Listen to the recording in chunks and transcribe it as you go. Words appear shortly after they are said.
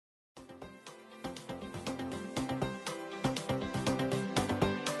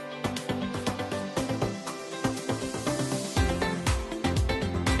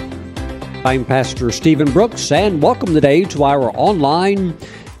I'm Pastor Stephen Brooks, and welcome today to our online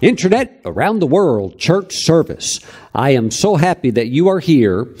Internet around the world church service. I am so happy that you are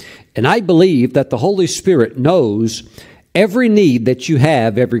here, and I believe that the Holy Spirit knows every need that you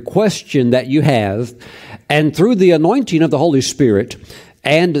have, every question that you have, and through the anointing of the Holy Spirit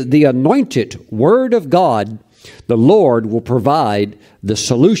and the anointed Word of God, the Lord will provide the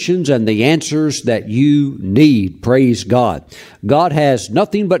solutions and the answers that you need. Praise God. God has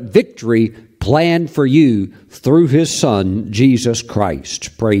nothing but victory planned for you through His Son, Jesus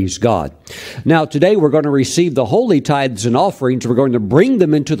Christ. Praise God. Now, today we're going to receive the holy tithes and offerings. We're going to bring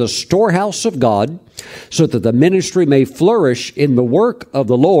them into the storehouse of God so that the ministry may flourish in the work of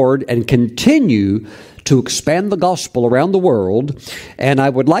the Lord and continue to expand the gospel around the world. And I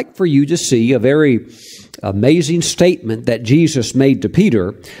would like for you to see a very amazing statement that Jesus made to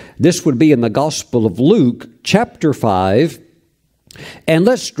Peter. This would be in the Gospel of Luke, chapter 5. And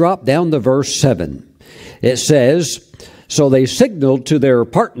let's drop down to verse 7. It says, "So they signaled to their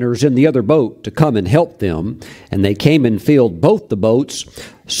partners in the other boat to come and help them, and they came and filled both the boats,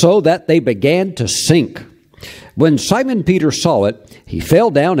 so that they began to sink. When Simon Peter saw it, he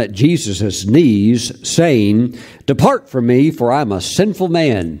fell down at Jesus' knees, saying, 'Depart from me, for I am a sinful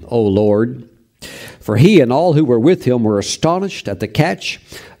man, O Lord.' For he and all who were with him were astonished at the catch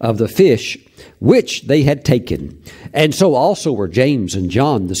of the fish which they had taken. And so also were James and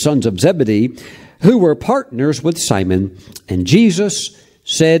John, the sons of Zebedee, who were partners with Simon. And Jesus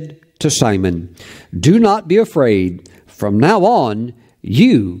said to Simon, 'Do not be afraid. From now on,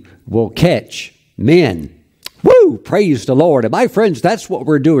 you will catch men.'" Woo! Praise the Lord. And my friends, that's what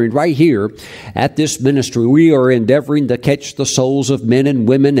we're doing right here at this ministry. We are endeavoring to catch the souls of men and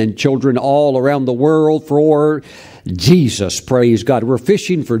women and children all around the world for Jesus. Praise God. We're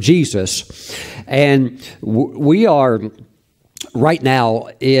fishing for Jesus. And we are right now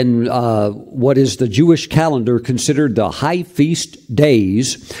in what is the Jewish calendar considered the high feast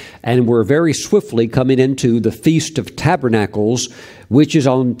days. And we're very swiftly coming into the Feast of Tabernacles, which is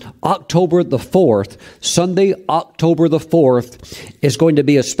on October the 4th. Sunday, October the 4th, is going to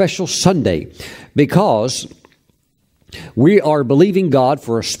be a special Sunday because we are believing God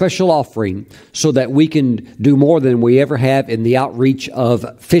for a special offering so that we can do more than we ever have in the outreach of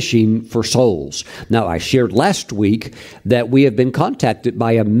fishing for souls. Now, I shared last week that we have been contacted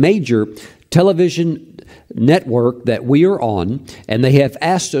by a major television network that we are on, and they have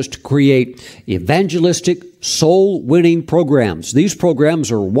asked us to create evangelistic soul-winning programs. These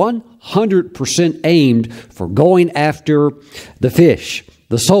programs are 100% aimed for going after the fish,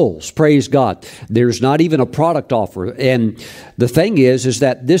 the souls. Praise God. There's not even a product offer. And the thing is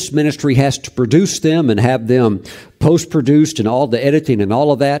that this ministry has to produce them and have them post-produced and all the editing and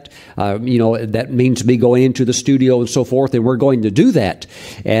all of that. That means me going into the studio and so forth, and we're going to do that.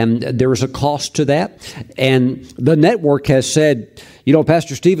 And there is a cost to that. And the network has said,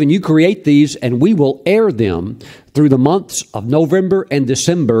 Pastor Stephen, you create these and we will air them through the months of November and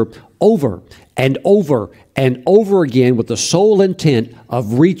December over and over and over again with the sole intent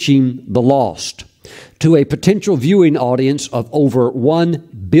of reaching the lost to a potential viewing audience of over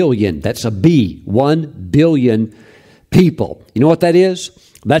 1 billion. That's a B, 1 billion people. You know what that is?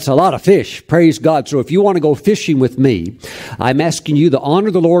 That's a lot of fish. Praise God. So if you want to go fishing with me, I'm asking you to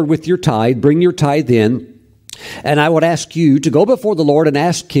honor the Lord with your tithe. Bring your tithe in. And I would ask you to go before the Lord and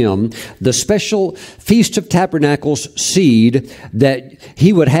ask Him the special Feast of Tabernacles seed that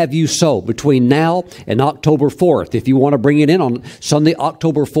He would have you sow between now and October 4th. If you want to bring it in on Sunday,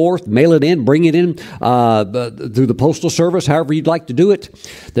 October 4th, mail it in, bring it in through the postal service, however you'd like to do it,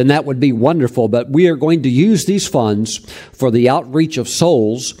 then that would be wonderful. But we are going to use these funds for the outreach of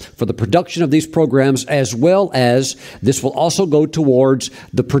souls, for the production of these programs, as well as this will also go towards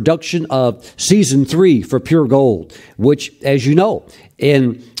the production of Season 3 for Pure Gold, which, as you know,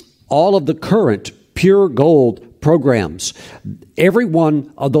 in all of the current Pure Gold programs, every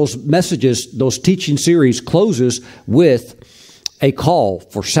one of those messages, those teaching series closes with a call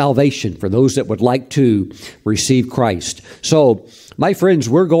for salvation for those that would like to receive Christ. So, my friends,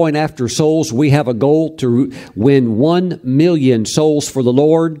 we're going after souls. We have a goal to win 1 million souls for the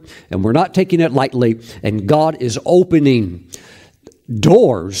Lord, and we're not taking it lightly, and God is opening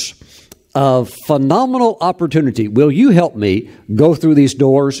doors of phenomenal opportunity. Will you help me go through these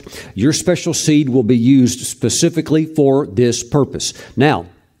doors? Your special seed will be used specifically for this purpose. Now,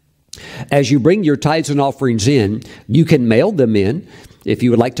 as you bring your tithes and offerings in, you can mail them in. If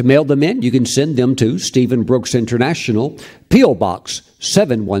you would like to mail them in, you can send them to Stephen Brooks International, P.O. Box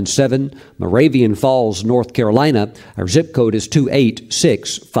 717, Moravian Falls, North Carolina. Our zip code is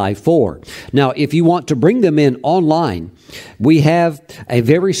 28654. Now, if you want to bring them in online, we have a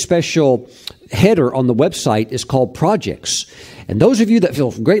very special header on the website. It's called Projects. And those of you that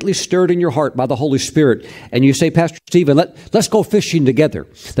feel greatly stirred in your heart by the Holy Spirit, and you say, Pastor Stephen, let's go fishing together.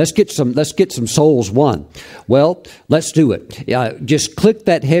 Let's get some souls won. Well, let's do it. Just click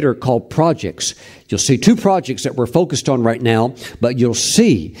that header called Projects. You'll see 2 projects that we're focused on right now, but you'll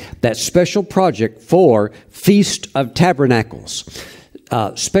see that special project for Feast of Tabernacles.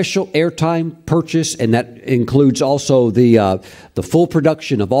 Special airtime purchase, and that includes also the full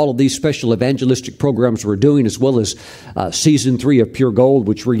production of all of these special evangelistic programs we're doing, as well as Season 3 of Pure Gold,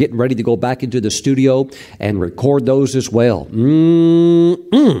 which we're getting ready to go back into the studio and record those as well.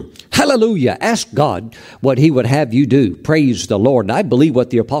 Hallelujah. Ask God what He would have you do. Praise the Lord. And I believe what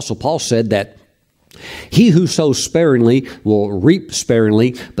the Apostle Paul said, that he who sows sparingly will reap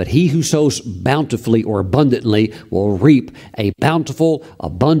sparingly, but he who sows bountifully or abundantly will reap a bountiful,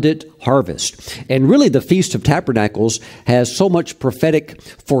 abundant harvest. And really, the Feast of Tabernacles has so much prophetic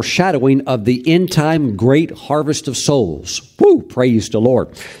foreshadowing of the end-time great harvest of souls. Woo! Praise the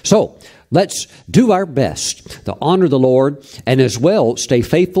Lord. So, let's do our best to honor the Lord, and as well stay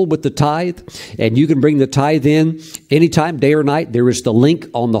faithful with the tithe. And you can bring the tithe in anytime, day or night. There is the link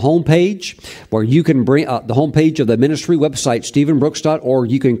on the homepage where you can bring the homepage of the ministry website,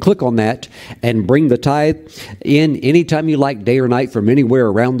 stephenbrooks.org. You can click on that and bring the tithe in anytime you like, day or night, from anywhere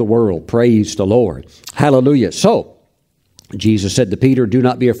around the world. Praise the Lord. Hallelujah. So, Jesus said to Peter, do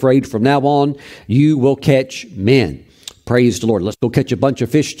not be afraid. From now on, you will catch men. Praise the Lord. Let's go catch a bunch of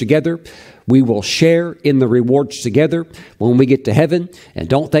fish together. We will share in the rewards together when we get to heaven. And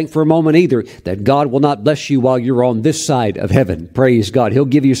don't think for a moment either that God will not bless you while you're on this side of heaven. Praise God. He'll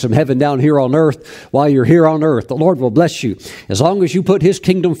give you some heaven down here on earth while you're here on earth. The Lord will bless you as long as you put His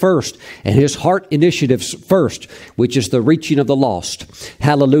kingdom first and His heart initiatives first, which is the reaching of the lost.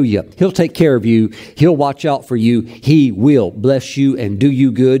 Hallelujah. He'll take care of you. He'll watch out for you. He will bless you and do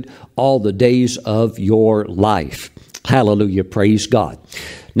you good all the days of your life. Hallelujah. Praise God.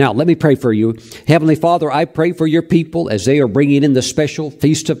 Now, let me pray for you. Heavenly Father, I pray for your people as they are bringing in the special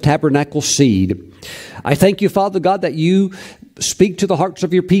Feast of Tabernacle seed. I thank you, Father God, that you speak to the hearts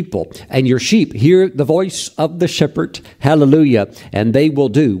of your people, and your sheep hear the voice of the shepherd. Hallelujah. And they will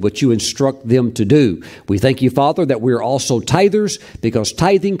do what you instruct them to do. We thank you, Father, that we're also tithers, because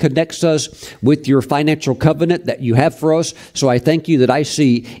tithing connects us with your financial covenant that you have for us. So I thank you that I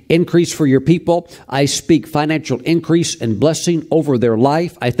see increase for your people. I speak financial increase and blessing over their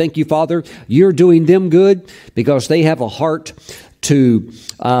life. I thank you, Father, you're doing them good because they have a heart to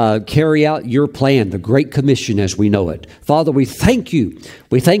carry out your plan, the Great Commission as we know it. Father, we thank you.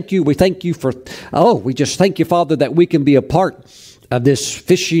 We thank you. We thank you for, we just thank you, Father, that we can be a part of this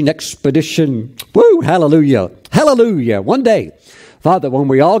fishing expedition. Woo, hallelujah. Hallelujah. One day, Father, when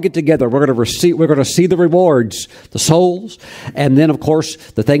we all get together, we're going to see the rewards, the souls, and then, of course,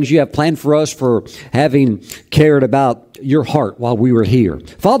 the things you have planned for us for having cared about your heart while we were here.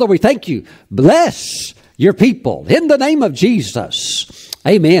 Father, we thank you. Bless your people in the name of Jesus.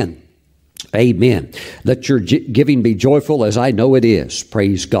 Amen. Amen. Let your giving be joyful as I know it is.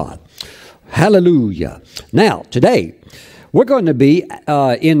 Praise God. Hallelujah. Now, today, we're going to be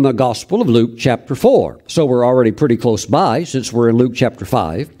in the Gospel of Luke chapter 4. So we're already pretty close by since we're in Luke chapter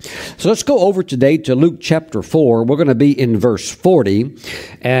 5. So let's go over today to Luke chapter 4. We're going to be in verse 40.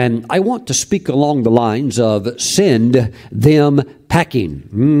 And I want to speak along the lines of send them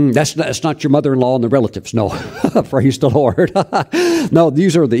packing. That's not your mother-in-law and the relatives. No. Praise the Lord. No,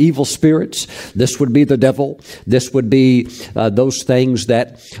 these are the evil spirits. This would be the devil. This would be those things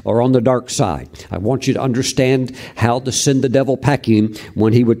that are on the dark side. I want you to understand how to send the devil packing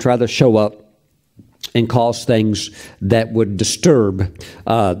when he would try to show up and cause things that would disturb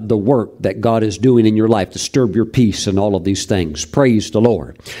the work that God is doing in your life, disturb your peace and all of these things. Praise the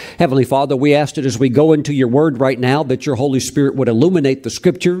Lord. Heavenly Father, we ask that as we go into your word right now, that your Holy Spirit would illuminate the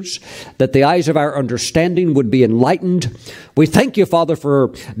scriptures, that the eyes of our understanding would be enlightened. We thank you, Father,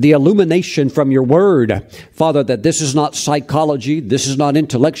 for the illumination from your word. Father, that this is not psychology, this is not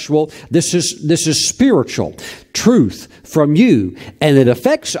intellectual, this is spiritual. truth from you, and it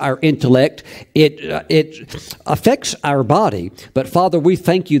affects our intellect. It affects our body. But Father, we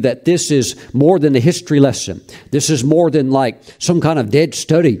thank you that this is more than a history lesson. This is more than like some kind of dead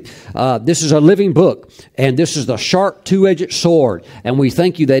study. This is a living book, and this is the sharp two-edged sword. And we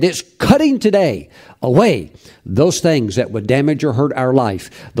thank you that it's cutting today away those things that would damage or hurt our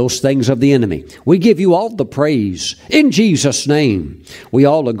life, those things of the enemy. We give you all the praise. In Jesus' name, we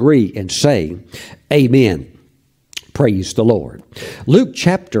all agree and say, amen. Praise the Lord. Luke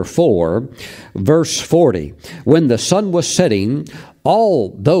chapter 4, verse 40. When the sun was setting,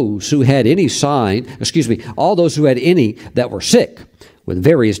 all those who had any that were sick with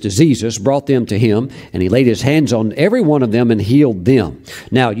various diseases brought them to him, and he laid his hands on every one of them and healed them.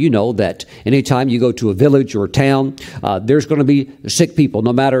 Now, you know that anytime you go to a village or a town, there's going to be sick people,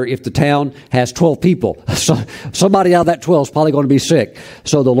 no matter if the town has 12 people. So somebody out of that 12 is probably going to be sick.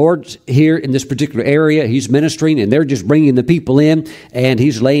 So the Lord's here in this particular area. He's ministering, and they're just bringing the people in, and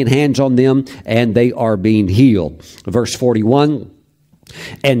he's laying hands on them, and they are being healed. Verse 41,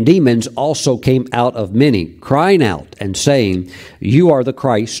 and demons also came out of many, crying out and saying, you are the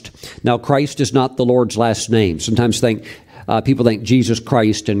Christ. Now, Christ is not the Lord's last name. Sometimes people think Jesus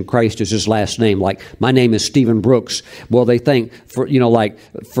Christ and Christ is his last name. Like, my name is Stephen Brooks. Well, they think,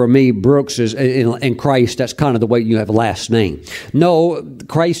 for me, Brooks is, and Christ, that's kind of the way you have a last name. No,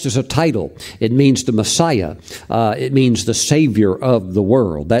 Christ is a title. It means the Messiah. It means the Savior of the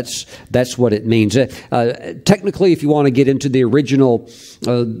world. That's what it means. Technically, if you want to get into the original,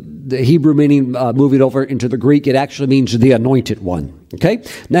 the Hebrew meaning, move it over into the Greek, it actually means the anointed one. Okay?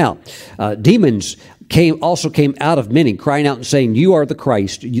 Now, demons also came out of many, crying out and saying, you are the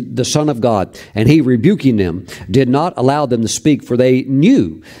Christ, the Son of God. And he, rebuking them, did not allow them to speak, for they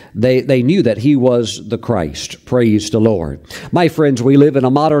knew that he was the Christ. Praise the Lord. My friends, we live in a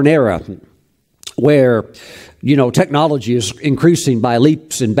modern era where technology is increasing by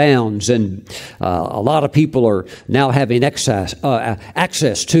leaps and bounds, and a lot of people are now having access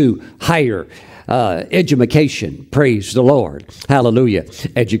to higher education. Praise the Lord. Hallelujah.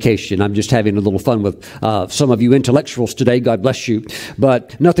 Education. I'm just having a little fun with some of you intellectuals today. God bless you.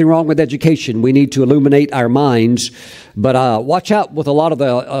 But nothing wrong with education. We need to illuminate our minds. But watch out with a lot of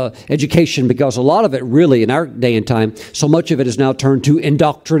the education, because a lot of it really, in our day and time, so much of it is now turned to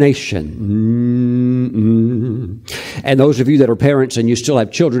indoctrination. And those of you that are parents and you still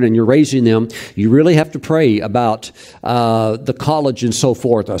have children and you're raising them, you really have to pray about the college and so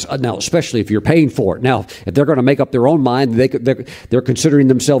forth. Now, especially if you're paying for it. Now, if they're going to make up their own mind, they're considering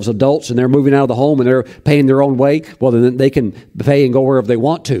themselves adults and they're moving out of the home and they're paying their own way, well, then they can pay and go wherever they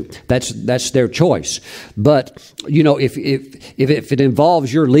want to. That's their choice. But, if it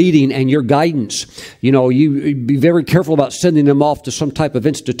involves your leading and your guidance, you be very careful about sending them off to some type of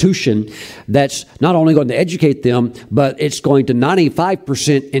institution that's not only going to educate them, but it's going to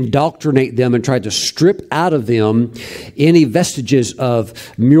 95% indoctrinate them and try to strip out of them any vestiges of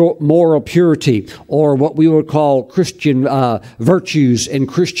moral purity, or what we would call Christian virtues and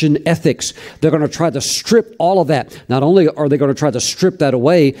Christian ethics. They're going to try to strip all of that. Not only are they going to try to strip that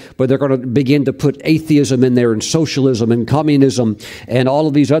away, but they're going to begin to put atheism in there, and socialism and communism and all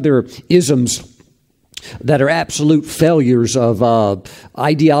of these other isms that are absolute failures of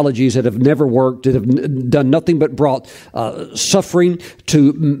ideologies that have never worked, that have done nothing but brought suffering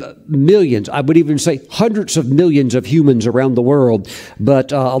to millions. I would even say hundreds of millions of humans around the world.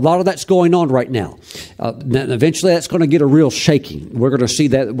 But a lot of that's going on right now. Eventually, that's going to get a real shaking. We're going to see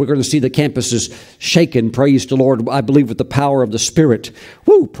that. We're going to see the campuses shaken. Praise the Lord. I believe with the power of the Spirit.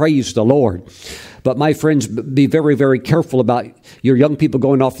 Woo! Praise the Lord. But my friends, be very, very careful about your young people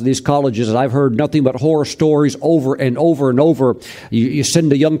going off to these colleges. I've heard nothing but horror stories over and over and over. You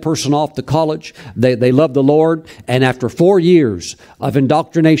send a young person off to college, they love the Lord, and after 4 years of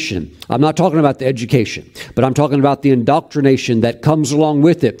indoctrination, I'm not talking about the education, but I'm talking about the indoctrination that comes along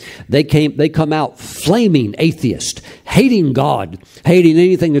with it. They come out flaming atheist, hating God, hating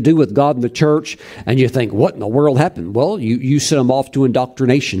anything to do with God and the church, and you think, what in the world happened? Well, you sent them off to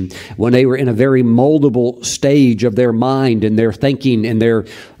indoctrination when they were in a very moldable stage of their mind and their thinking and their,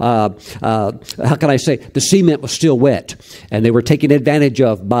 how can I say, the cement was still wet, and they were taken advantage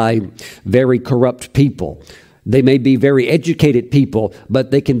of by very corrupt people. They may be very educated people,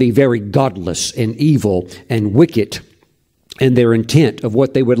 but they can be very godless and evil and wicked in their intent of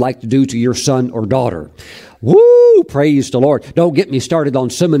what they would like to do to your son or daughter. Woo! Woo! Praise the Lord. Don't get me started on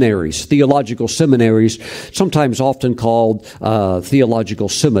seminaries, theological seminaries, sometimes often called theological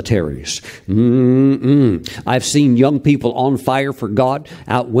cemeteries. I've seen young people on fire for God,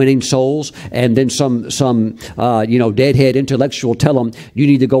 out winning souls, and then some deadhead intellectual tell them you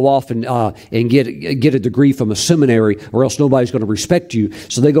need to go off and get a degree from a seminary, or else nobody's going to respect you.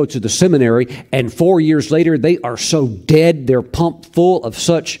 So they go to the seminary, and 4 years later they are so dead, they're pumped full of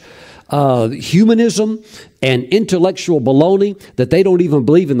such humanism and intellectual baloney that they don't even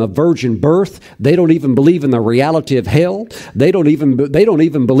believe in the virgin birth. They don't even believe in the reality of hell. They don't even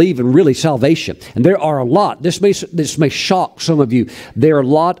believe in really salvation. And there are a lot. This may shock some of you. There are a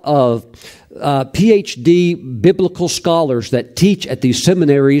lot of PhD biblical scholars that teach at these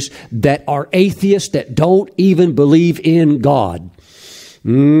seminaries that are atheists, that don't even believe in God. I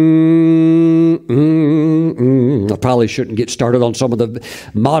probably shouldn't get started on some of the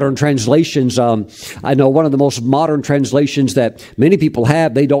modern translations. I know one of the most modern translations that many people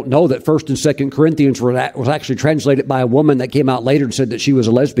have, they don't know that 1st and 2nd Corinthians was actually translated by a woman that came out later and said that she was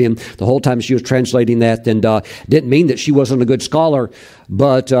a lesbian the whole time she was translating that, and didn't mean that she wasn't a good scholar.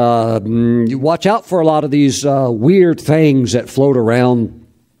 But watch out for a lot of these weird things that float around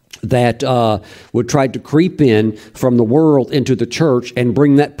that would try to creep in from the world into the church and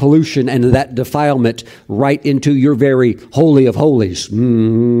bring that pollution and that defilement right into your very holy of holies. Woo!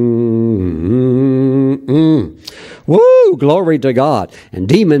 Glory to God. And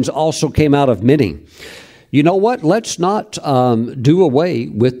demons also came out of many. You know what? Let's not do away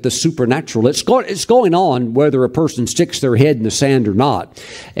with the supernatural. It's going on whether a person sticks their head in the sand or not.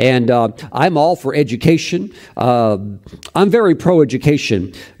 And I'm all for education. I'm very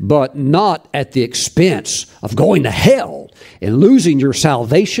pro-education, but not at the expense of going to hell and losing your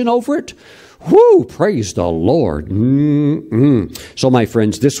salvation over it. Whoo! Praise the Lord. So, my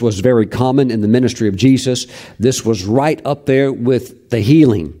friends, this was very common in the ministry of Jesus. This was right up there with the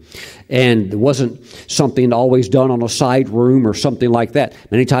healing. And it wasn't something always done on a side room or something like that.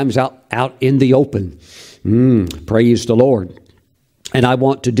 Many times out in the open. Praise the Lord. And I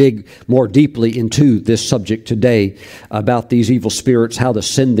want to dig more deeply into this subject today about these evil spirits, how to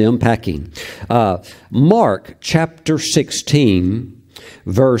send them packing. Mark chapter 16.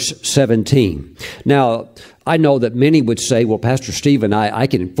 Verse 17. Now, I know that many would say, well, Pastor Stephen, I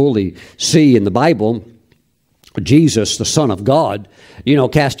can fully see in the Bible Jesus, the Son of God,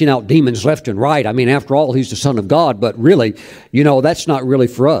 casting out demons left and right. I mean, after all, he's the Son of God, but really, that's not really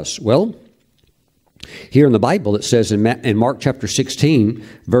for us. Well, here in the Bible, it says in Mark chapter 16,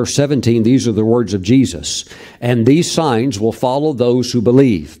 verse 17, these are the words of Jesus. And these signs will follow those who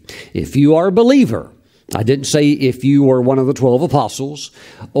believe. If you are a believer, I didn't say if you were one of the 12 apostles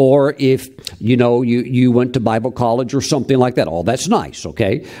or if, you went to Bible college or something like that. Oh, that's nice,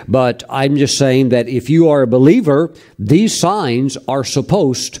 okay? But I'm just saying that if you are a believer, these signs are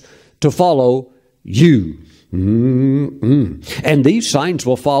supposed to follow you. And these signs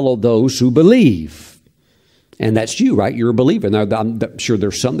will follow those who believe. And that's you, right? You're a believer. Now, I'm sure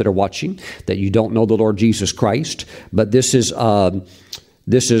there's some that are watching that you don't know the Lord Jesus Christ, but this is part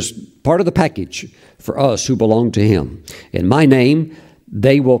of the package for us who belong to Him. In my name,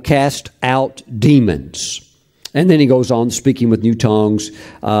 they will cast out demons. And then he goes on speaking with new tongues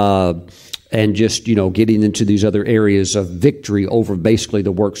and just, getting into these other areas of victory over basically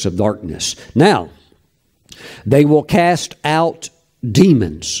the works of darkness. Now, they will cast out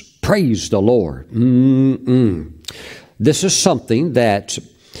demons. Praise the Lord. This is something that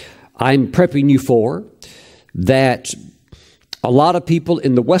I'm prepping you for, that a lot of people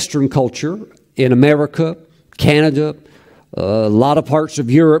in the Western culture, in America, Canada, a lot of parts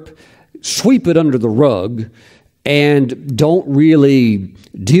of Europe, sweep it under the rug and don't really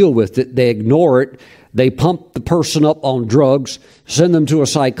deal with it. They ignore it. They pump the person up on drugs, send them to a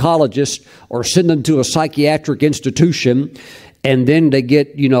psychologist or send them to a psychiatric institution, and then they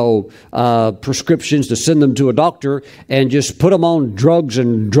get, prescriptions to send them to a doctor and just put them on drugs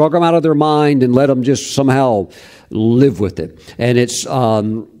and drug them out of their mind and let them just somehow live with it. And it's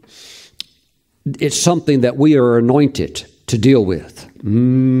something that we are anointed to deal with.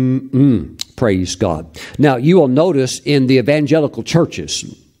 Praise God. Now, you will notice in the evangelical churches,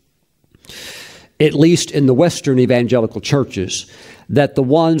 at least in the Western evangelical churches, that the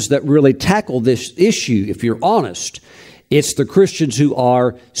ones that really tackle this issue, if you're honest, it's the Christians who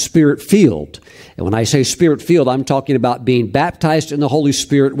are Spirit-filled. And when I say Spirit-filled, I'm talking about being baptized in the Holy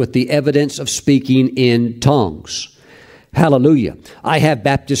Spirit with the evidence of speaking in tongues. Hallelujah. I have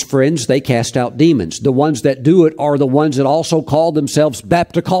Baptist friends, they cast out demons. The ones that do it are the ones that also call themselves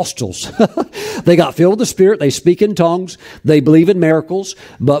Baptist-costals. They got filled with the Spirit, they speak in tongues, they believe in miracles,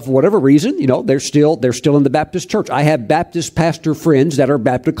 but for whatever reason, they're still in the Baptist church. I have Baptist pastor friends that are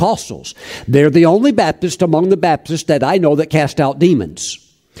Baptist-costals. They're the only Baptist among the Baptists that I know that cast out demons.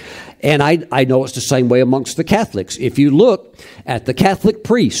 And I know it's the same way amongst the Catholics. If you look at the Catholic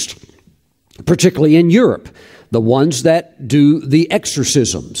priest, particularly in Europe, the ones that do the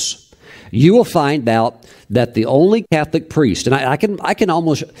exorcisms, you will find out that the only Catholic priest, and I can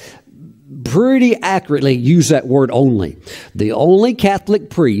almost pretty accurately use that word only, the only Catholic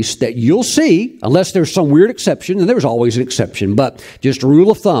priest that you'll see, unless there's some weird exception, and there's always an exception, but just a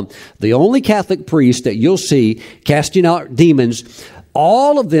rule of thumb, the only Catholic priest that you'll see casting out demons,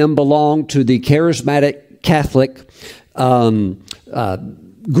 all of them belong to the charismatic Catholic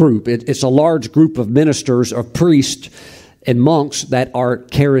group. It's a large group of ministers or priests and monks that are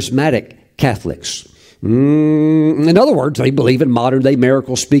charismatic Catholics. In other words, they believe in modern day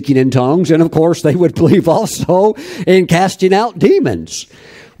miracle speaking in tongues, and of course they would believe also in casting out demons.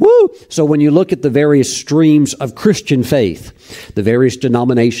 Woo! So when you look at the various streams of Christian faith, the various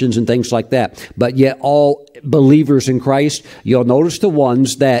denominations and things like that, but yet all believers in Christ, you'll notice the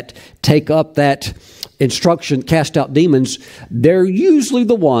ones that take up that instruction, cast out demons, they're usually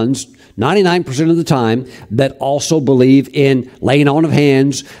the ones, 99% of the time, that also believe in laying on of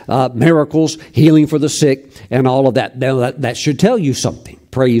hands, miracles, healing for the sick, and all of that. Now, that should tell you something.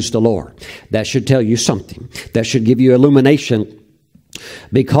 Praise the Lord. That should tell you something. That should give you illumination,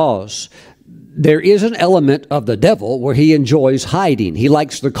 because there is an element of the devil where he enjoys hiding. He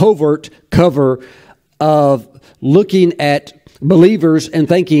likes the covert cover of looking at believers and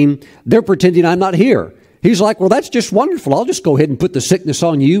thinking they're pretending I'm not here. He's like, well, that's just wonderful. I'll just go ahead and put the sickness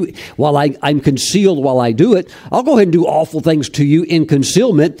on you while I'm concealed while I do it. I'll go ahead and do awful things to you in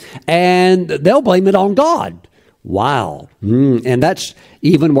concealment, and they'll blame it on God. Wow. And that's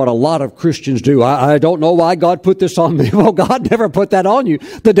even what a lot of Christians do. I don't know why God put this on me. Well, God never put that on you.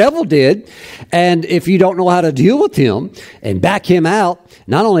 The devil did. And if you don't know how to deal with him and back him out,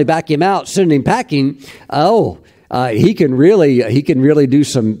 not only back him out, send him packing, he can really do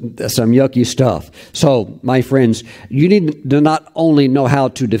some yucky stuff. So, my friends, you need to not only know how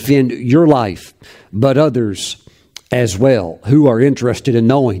to defend your life, but others as well who are interested in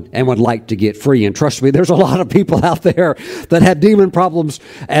knowing and would like to get free. And trust me, there's a lot of people out there that have demon problems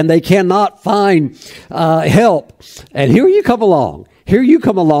and they cannot find help. And here you come along. Here you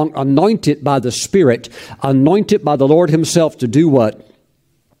come along, anointed by the Spirit, anointed by the Lord Himself to do what?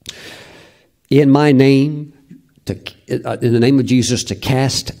 In my name, in the name of Jesus, to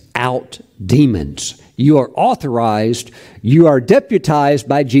cast out demons. You are authorized, you are deputized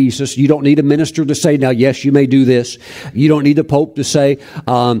by Jesus. You don't need a minister to say, now, yes, you may do this. You don't need the Pope to say,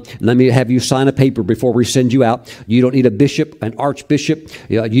 let me have you sign a paper before we send you out. You don't need a bishop, an archbishop.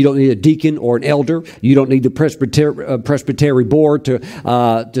 You don't need a deacon or an elder. You don't need the presbytery board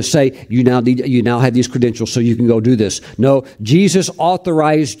to say, you now have these credentials so you can go do this. No, Jesus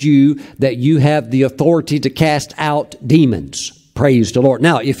authorized you that you have the authority to cast out demons. Praise the Lord.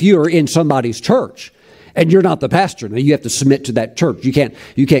 Now, if you are in somebody's church, and you're not the pastor, now you have to submit to that church. You can't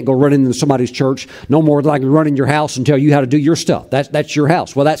go run into somebody's church no more than I can run in your house and tell you how to do your stuff. That's your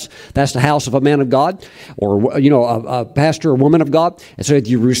house. Well, that's the house of a man of God, or a pastor or woman of God. And so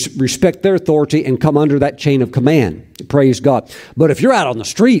you respect their authority and come under that chain of command. Praise God. But if you're out on the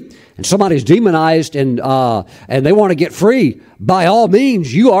street and somebody's demonized and they want to get free, by all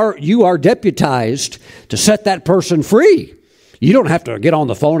means, you are deputized to set that person free. You don't have to get on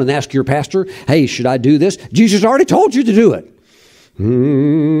the phone and ask your pastor, hey, should I do this? Jesus already told you to do it.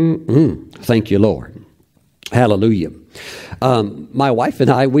 Thank you, Lord. Hallelujah. My wife and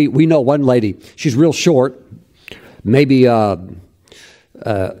I, we know one lady. She's real short, maybe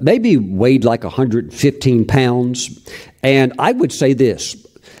weighed like 115 pounds. And I would say this.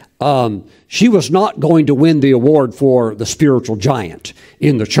 She was not going to win the award for the spiritual giant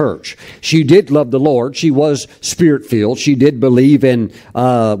in the church. She did love the Lord. She was Spirit-filled. She did believe in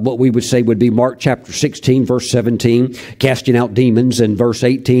what we would say would be Mark chapter 16, verse 17, casting out demons, and verse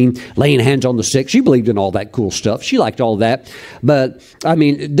 18, laying hands on the sick. She believed in all that cool stuff. She liked all that. But, I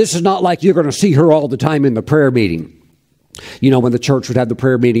mean, this is not like you're going to see her all the time in the prayer meeting. You know, when the church would have the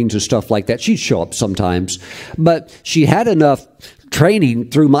prayer meetings and stuff like that, she'd show up sometimes. But she had enough training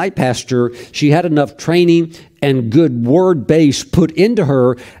through my pastor. She had enough training and good word base put into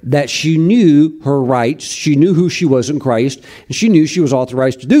her that she knew her rights, she knew who she was in Christ, and she knew she was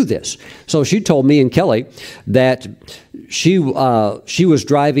authorized to do this. So she told me and Kelly that she was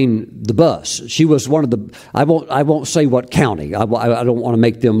driving the bus. She was one of the, I won't say what county. I don't want to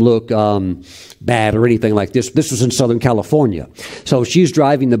make them look bad or anything like this. This was in Southern California. So she's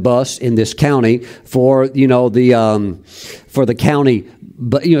driving the bus in this county for the county.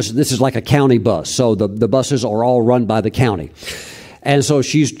 But so this is like a county bus. So the buses are all run by the county. And so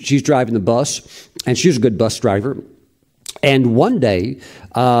she's driving the bus, and she's a good bus driver. And one day,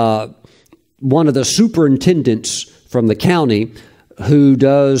 one of the superintendents from the county who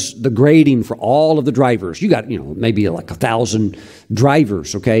does the grading for all of the drivers. You got, maybe like 1,000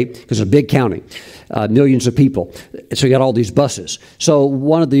 drivers, okay? Because it's a big county, millions of people. So you got all these buses. So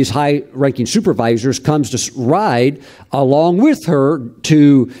one of these high-ranking supervisors comes to ride along with her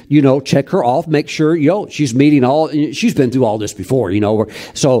to, check her off, make sure, she's meeting she's been through all this before,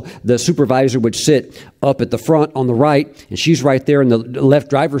 So the supervisor would sit up at the front on the right, and she's right there in the left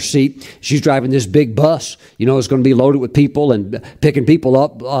driver's seat. She's driving this big bus, it's going to be loaded with people and picking people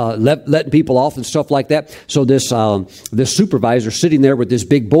up, letting people off and stuff like that. So this supervisor sitting there with this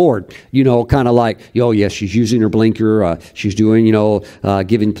big board, kind of like, yes, she's using her blinker, she's doing,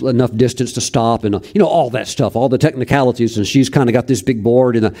 giving enough distance to stop, and all that stuff, all the technicalities, and she's kind of got this big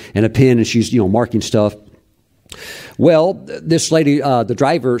board and a pen, and she's marking stuff. Well, this lady, the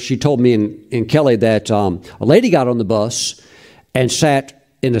driver, she told me and Kelly that a lady got on the bus and sat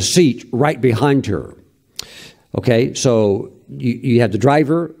in a seat right behind her. Okay, so you had the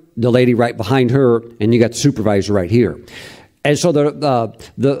driver, the lady right behind her, and you got the supervisor right here. And so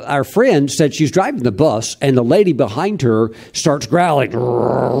our friend said she's driving the bus, and the lady behind her starts growling.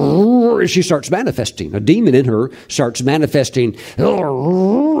 She starts manifesting. A demon in her starts manifesting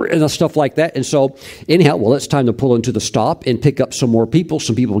and stuff like that. And so anyhow, well, it's time to pull into the stop and pick up some more people.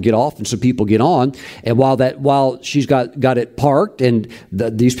 Some people get off and some people get on. And while she's got it parked and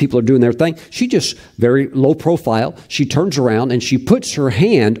these people are doing their thing, she just very low profile. She turns around and she puts her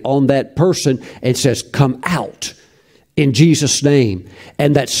hand on that person and says, "Come out in Jesus' name."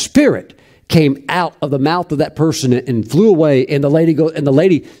 And that spirit came out of the mouth of that person and flew away. And the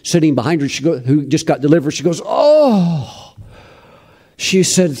lady sitting behind her, who just got delivered, she goes, "Oh," she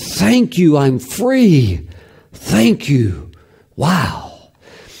said, "Thank you, I'm free. Thank you." Wow.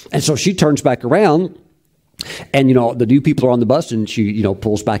 And so she turns back around, and the new people are on the bus, and she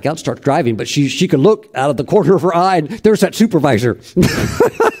pulls back out, starts driving, but she could look out of the corner of her eye, and there's that supervisor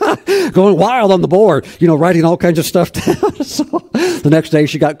going wild on the board, writing all kinds of stuff down. So the next day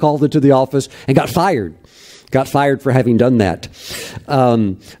she got called into the office and got fired for having done that.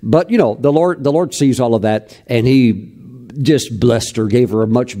 But the Lord sees all of that, and He just blessed her, gave her a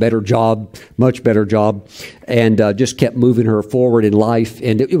much better job, and just kept moving her forward in life.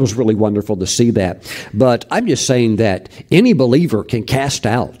 And it was really wonderful to see that. But I'm just saying that any believer can cast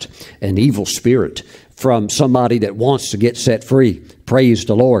out an evil spirit from somebody that wants to get set free. Praise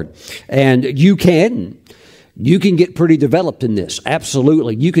the Lord. And you can get pretty developed in this.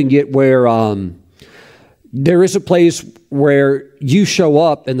 Absolutely. You can get where there is a place where you show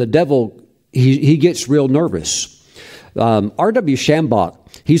up and the devil, he gets real nervous. R.W. Shambach,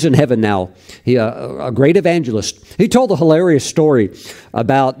 he's in heaven now. He a great evangelist. He told a hilarious story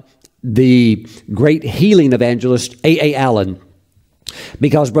about the great healing evangelist A.A. Allen.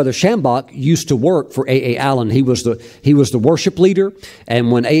 Because Brother Shambach used to work for A.A. Allen. He was the worship leader.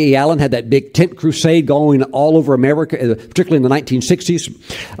 And when A.A. Allen had that big tent crusade going all over America, particularly in the 1960s,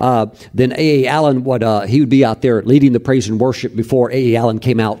 then A.A. Allen would be out there leading the praise and worship before A.A. Allen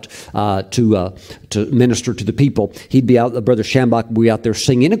came out to minister to the people. He'd be out, Brother Shambach would be out there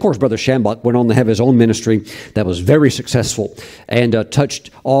singing. Of course, Brother Shambach went on to have his own ministry that was very successful and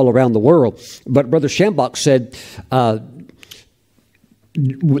touched all around the world. But Brother Shambach said,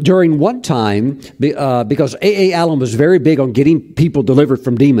 during one time, because A.A. Allen was very big on getting people delivered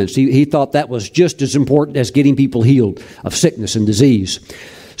from demons. He thought that was just as important as getting people healed of sickness and disease.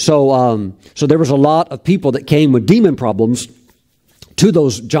 So there was a lot of people that came with demon problems to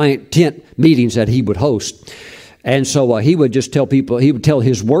those giant tent meetings that he would host. And so he would just tell people, he would tell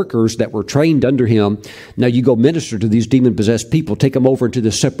his workers that were trained under him, now you go minister to these demon-possessed people, take them over into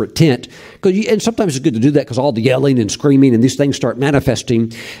this separate tent. And sometimes it's good to do that because all the yelling and screaming and these things start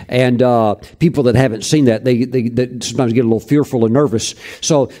manifesting. And people that haven't seen that, they sometimes get a little fearful and nervous.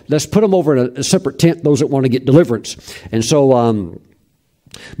 So let's put them over in a separate tent, those that want to get deliverance. And so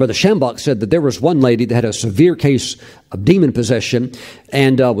Brother Shambach said that there was one lady that had a severe case of demon possession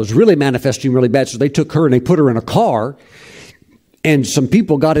and was really manifesting really bad. So they took her and they put her in a car, and some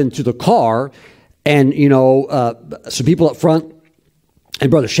people got into the car And, some people up front, and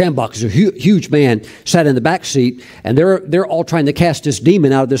Brother Schambach is a huge man, sat in the back seat, and they're all trying to cast this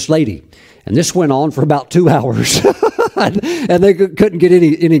demon out of this lady. And this went on for about 2 hours, and they couldn't get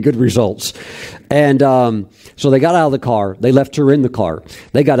any good results. And so they got out of the car. They left her in the car.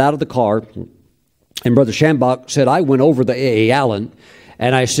 They got out of the car, and Brother Schambach said, I went over to A.A. Allen,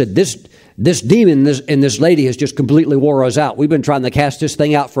 and I said, this demon and this lady has just completely wore us out. We've been trying to cast this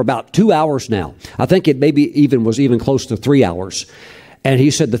thing out for about 2 hours now. I think it was even close to 3 hours. And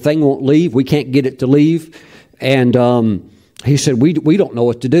he said, the thing won't leave. We can't get it to leave. And he said, we don't know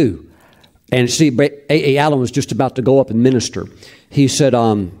what to do. And see, A.A. Allen was just about to go up and minister. He said,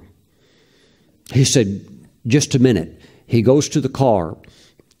 just a minute. He goes to the car,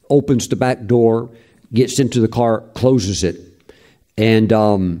 opens the back door, gets into the car, closes it.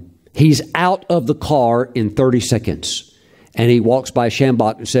 And he's out of the car in 30 seconds. And he walks by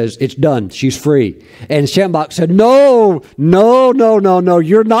Schambach and says, it's done. She's free. And Schambach said, no,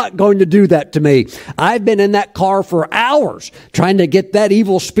 you're not going to do that to me. I've been in that car for hours trying to get that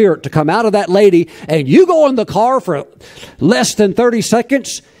evil spirit to come out of that lady. And you go in the car for less than 30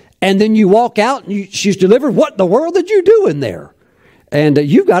 seconds. And then you walk out and she's delivered. What in the world did you do in there? And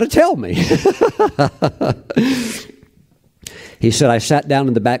you've got to tell me. He said, I sat down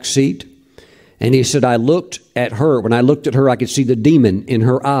in the back seat. And he said, I looked at her. When I looked at her, I could see the demon in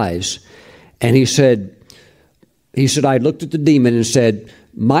her eyes. And he said, I looked at the demon and said,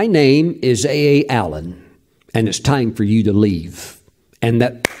 my name is A.A. Allen, and it's time for you to leave. And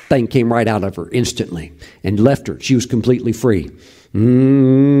that thing came right out of her instantly and left her. She was completely free. A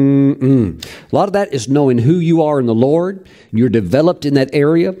lot of that is knowing who you are in the Lord. You're developed in that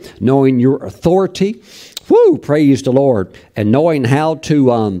area, knowing your authority. Woo, praise the Lord. And knowing how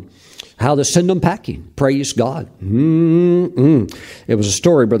to send them packing. Praise God. It was a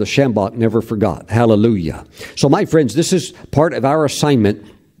story Brother Schambach never forgot. Hallelujah. So my friends, this is part of our assignment.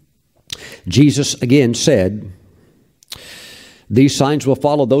 Jesus again said, these signs will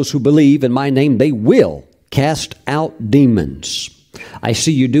follow those who believe in my name. They will cast out demons. I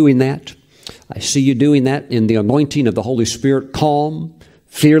see you doing that. I see you doing that in the anointing of the Holy Spirit, calm,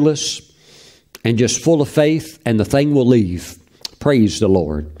 fearless, and just full of faith, and the thing will leave. Praise the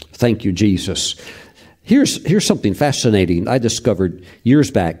Lord. Thank you, Jesus. Here's something fascinating I discovered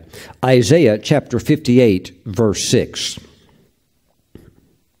years back. Isaiah chapter 58, verse 6.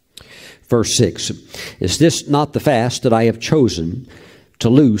 Verse 6. Is this not the fast that I have chosen to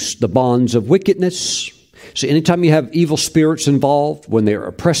loose the bonds of wickedness? So anytime you have evil spirits involved, when they're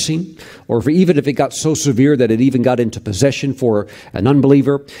oppressing, or even if it got so severe that it even got into possession for an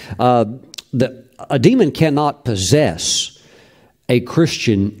unbeliever, a demon cannot possess a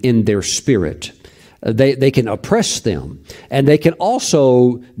Christian in their spirit. They can oppress them, and they can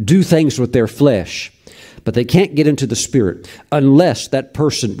also do things with their flesh, but they can't get into the spirit unless that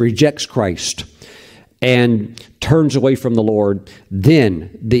person rejects Christ and turns away from the Lord.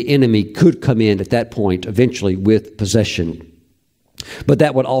 Then the enemy could come in at that point eventually with possession. But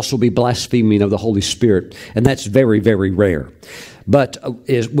that would also be blaspheming of the Holy Spirit, and that's very, very rare. But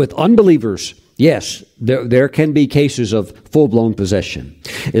with unbelievers, yes, there can be cases of full-blown possession.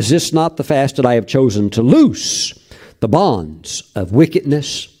 Is this not the fast that I have chosen to loose the bonds of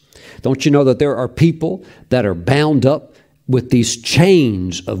wickedness? Don't you know that there are people that are bound up with these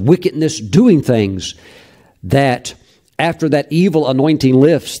chains of wickedness, doing things that after that evil anointing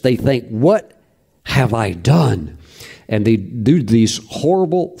lifts, they think, what have I done? And they do these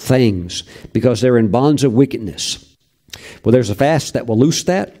horrible things because they're in bonds of wickedness. Well, there's a fast that will loose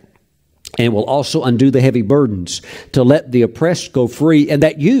that, and will also undo the heavy burdens to let the oppressed go free, and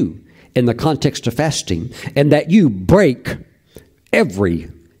that you, in the context of fasting, and that you break every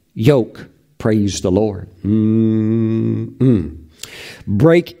yoke. Praise the Lord.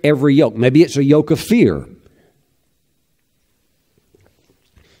 Break every yoke. Maybe it's a yoke of fear.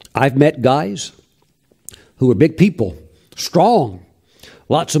 I've met guys who are big people, strong,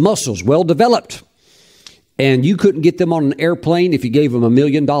 lots of muscles, well developed. And you couldn't get them on an airplane if you gave them $1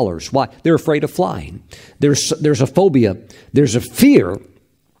 million. Why? They're afraid of flying. There's a phobia. There's a fear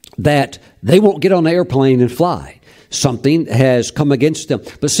that they won't get on an airplane and fly. Something has come against them.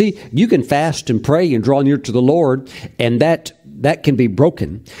 But see, you can fast and pray and draw near to the Lord, and that can be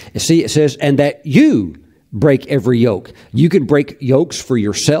broken. See, it says, and that you break every yoke. You can break yokes for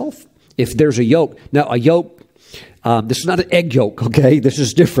yourself if there's a yoke. Now, a yoke, this is not an egg yolk, okay? This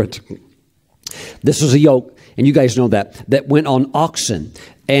is different. This is a yoke, and you guys know that went on oxen.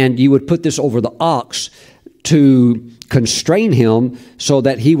 And you would put this over the ox to constrain him so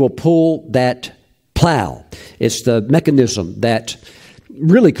that he will pull that plow. It's the mechanism that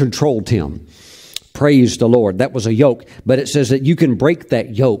really controlled him. Praise the Lord. That was a yoke. But it says that you can break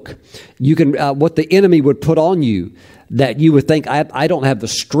that yoke. You can, what the enemy would put on you, that you would think, I don't have the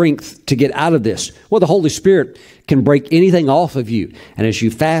strength to get out of this. Well, the Holy Spirit can break anything off of you. And as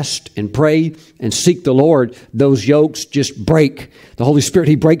you fast and pray and seek the Lord, those yokes just break. The Holy Spirit,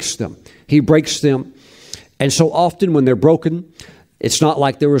 He breaks them. He breaks them. And so often when they're broken, it's not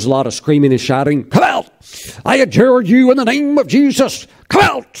like there was a lot of screaming and shouting, "Come out! I adjure you in the name of Jesus! Come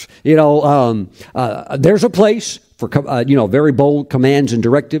out!" There's a place for, very bold commands and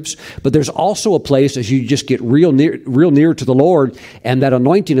directives. But there's also a place as you just get real near to the Lord, and that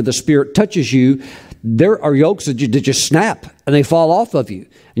anointing of the Spirit touches you. There are yokes that just snap and they fall off of you.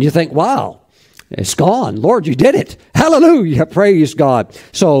 And you think, wow, it's gone. Lord, you did it. Hallelujah. Praise God.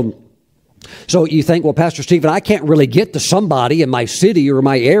 So you think, well, Pastor Stephen, I can't really get to somebody in my city or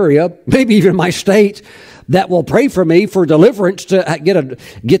my area, maybe even my state, that will pray for me for deliverance to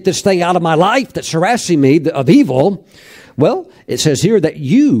get this thing out of my life that's harassing me of evil. Well, it says here that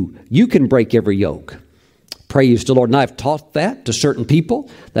you can break every yoke. Praise the Lord. And I've taught that to certain people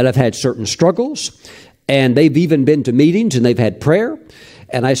that have had certain struggles, and they've even been to meetings and they've had prayer.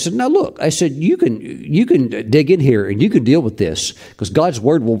 And I said, now look, I said, you can dig in here and you can deal with this because God's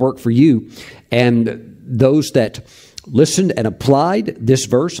word will work for you. And those that listened and applied this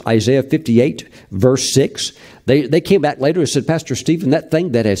verse, Isaiah 58, verse 6, they came back later and said, Pastor Stephen, that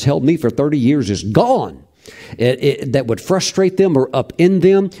thing that has held me for 30 years is gone. That would frustrate them or upend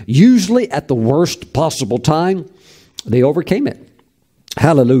them, usually at the worst possible time. They overcame it.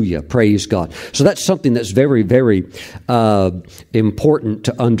 Hallelujah. Praise God. So that's something that's very, very important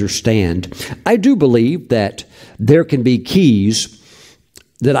to understand. I do believe that there can be keys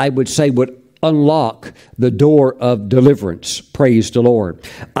that I would say would unlock the door of deliverance. Praise the Lord.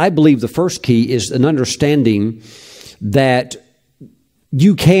 I believe the first key is an understanding that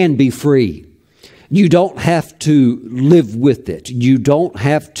you can be free. You don't have to live with it. You don't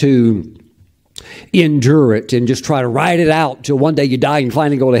have to endure it and just try to ride it out till one day you die and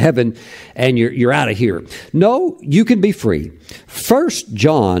finally go to heaven and you're out of here. No, you can be free. 1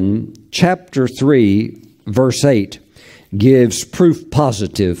 John chapter 3, verse 8 gives proof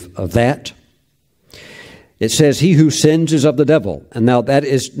positive of that. It says, he who sins is of the devil. And now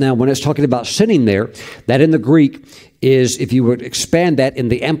when it's talking about sinning there, that in the Greek is, if you would expand that in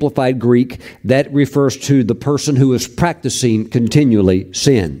the Amplified Greek, that refers to the person who is practicing continually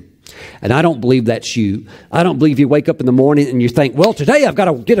sin. And I don't believe that's you. I don't believe you wake up in the morning and you think, well, today I've got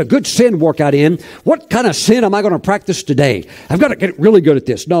to get a good sin workout in. What kind of sin am I going to practice today? I've got to get really good at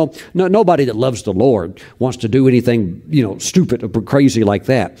this. No, nobody that loves the Lord wants to do anything, stupid or crazy like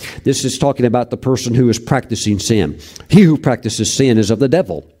that. This is talking about the person who is practicing sin. He who practices sin is of the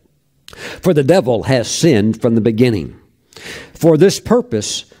devil. For the devil has sinned from the beginning. For this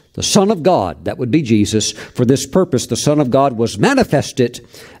purpose, the Son of God, that would be Jesus, for this purpose the Son of God was manifested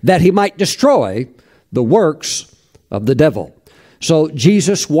that he might destroy the works of the devil. So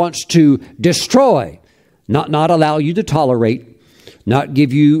Jesus wants to destroy, not allow you to tolerate, not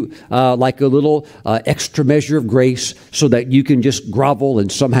give you like a little extra measure of grace so that you can just grovel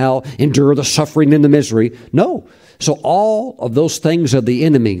and somehow endure the suffering and the misery. No. So all of those things of the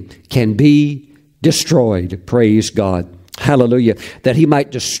enemy can be destroyed. Praise God. Hallelujah. That he might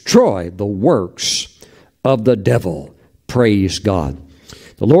destroy the works of the devil. Praise God.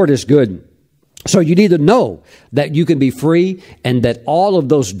 The Lord is good. So you need to know that you can be free and that all of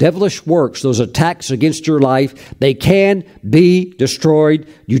those devilish works, those attacks against your life, they can be destroyed.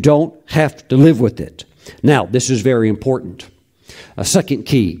 You don't have to live with it. Now, this is very important. A second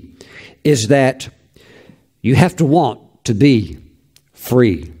key is that you have to want to be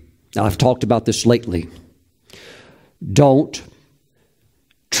free. Now, I've talked about this lately. Don't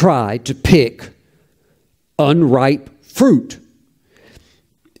try to pick unripe fruit.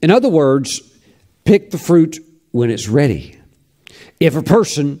 In other words, pick the fruit when it's ready. If a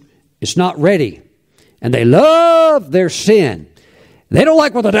person is not ready and they love their sin, they don't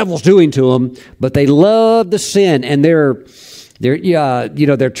like what the devil's doing to them, but they love the sin and they're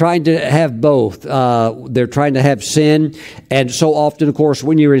trying to have both. They're trying to have sin. And so often, of course,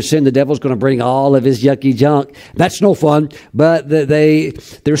 when you're in sin, the devil's going to bring all of his yucky junk. That's no fun. But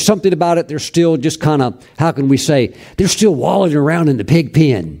there's something about it. They're still just kind of, how can we say, they're still wallowing around in the pig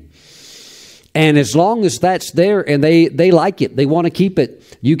pen. And as long as that's there and they like it, they want to keep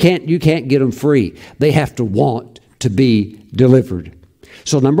it, you can't get them free. They have to want to be delivered.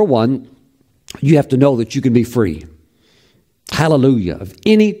 So number one, you have to know that you can be free. Hallelujah. Of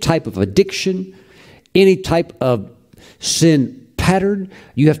any type of addiction, any type of sin pattern,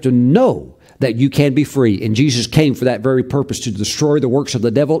 you have to know that you can be free. And Jesus came for that very purpose, to destroy the works of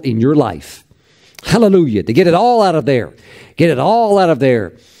the devil in your life. Hallelujah. To get it all out of there. Get it all out of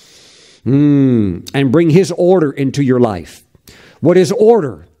there. And bring His order into your life. What is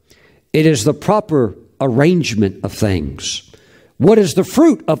order? It is the proper arrangement of things. What is the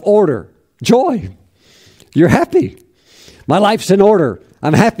fruit of order? Joy. You're happy. My life's in order.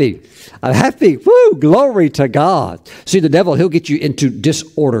 I'm happy. I'm happy. Woo! Glory to God. See, the devil, he'll get you into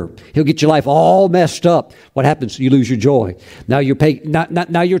disorder. He'll get your life all messed up. What happens? You lose your joy. Now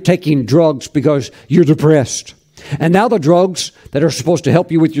you're taking drugs because you're depressed. And now the drugs that are supposed to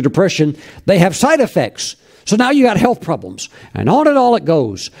help you with your depression, they have side effects. So now you got health problems. And on and all it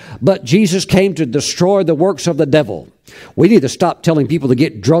goes. But Jesus came to destroy the works of the devil. We need to stop telling people to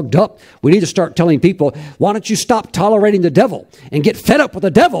get drugged up. We need to start telling people, why don't you stop tolerating the devil and get fed up with the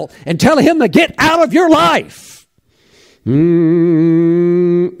devil and tell him to get out of your life.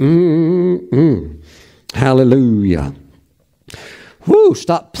 Hallelujah. Woo,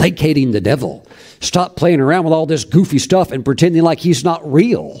 stop placating the devil. Stop playing around with all this goofy stuff and pretending like he's not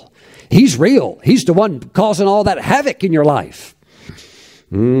real. He's real. He's the one causing all that havoc in your life.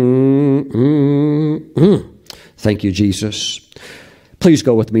 Thank you, Jesus. Please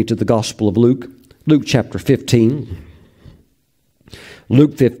go with me to the Gospel of Luke. Luke chapter 15.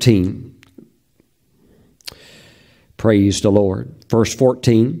 Luke 15. Praise the Lord. Verse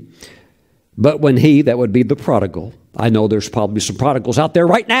 14. But when he, that would be the prodigal, I know there's probably some prodigals out there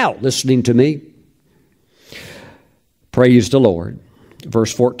right now listening to me. Praise the Lord.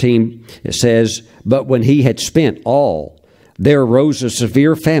 Verse 14, it says, but when he had spent all, there arose a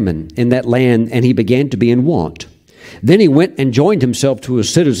severe famine in that land, and he began to be in want. Then he went and joined himself to a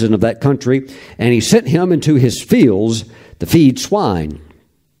citizen of that country, and he sent him into his fields to feed swine.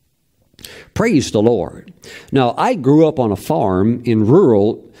 Praise the Lord. Now, I grew up on a farm in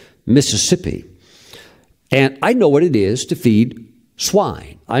rural Mississippi, and I know what it is to feed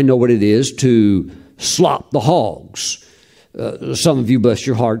swine. I know what it is to slop the hogs. Some of you, bless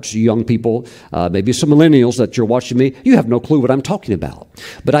your hearts, you young people, maybe some millennials that you're watching me, you have no clue what I'm talking about.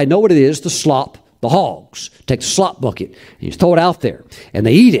 But I know what it is to slop the hogs. Take the slop bucket and you throw it out there and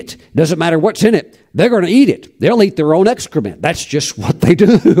they eat it. Doesn't matter what's in it. They're going to eat it. They'll eat their own excrement. That's just what they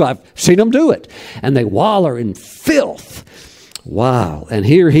do. I've seen them do it. And they waller in filth. Wow. And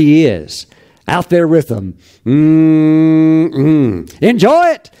here he is out there with them. Enjoy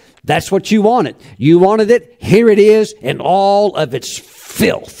it. That's what you wanted. You wanted it. Here it is in all of its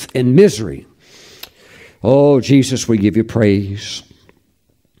filth and misery. Oh, Jesus, we give you praise.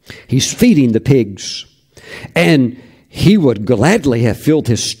 He's feeding the pigs. And he would gladly have filled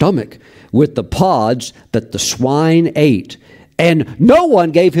his stomach with the pods that the swine ate. And no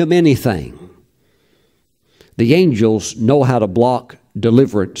one gave him anything. The angels know how to block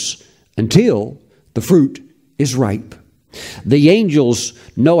deliverance until the fruit is ripe. The angels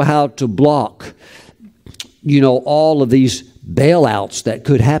know how to block, all of these bailouts that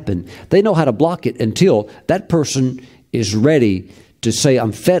could happen. They know how to block it until that person is ready to say,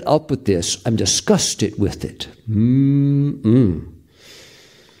 I'm fed up with this. I'm disgusted with it.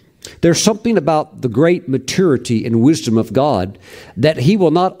 There's something about the great maturity and wisdom of God that he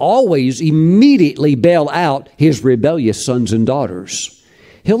will not always immediately bail out his rebellious sons and daughters.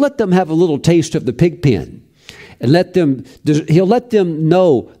 He'll let them have a little taste of the pig pen. And he'll let them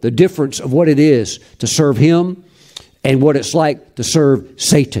know the difference of what it is to serve him and what it's like to serve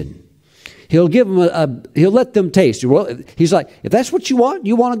Satan. He'll give them he'll let them taste. Well, he's like, if that's what you want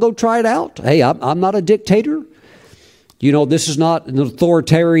to go try it out. Hey, I'm not a dictator. This is not an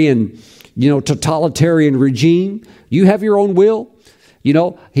authoritarian, totalitarian regime. You have your own will.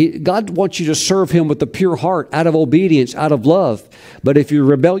 God wants you to serve him with a pure heart, out of obedience, out of love. But if you're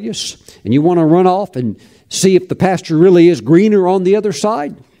rebellious and you want to run off and see if the pasture really is greener on the other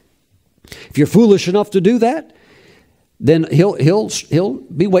side, if you're foolish enough to do that, then he'll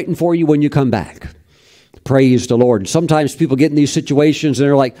be waiting for you when you come back. Praise the Lord. And sometimes people get in these situations and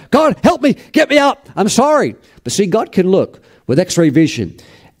they're like, God, help me, get me out. I'm sorry. But see, God can look with X-ray vision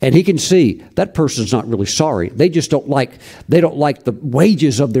and he can see that person's not really sorry. They just don't like the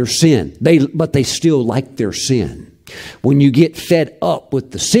wages of their sin. But they still like their sin. When you get fed up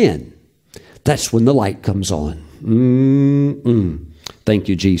with the sin, that's when the light comes on. Thank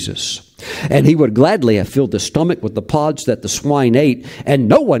you, Jesus. And he would gladly have filled the stomach with the pods that the swine ate, and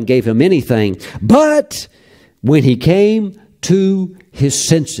no one gave him anything. But when he came to his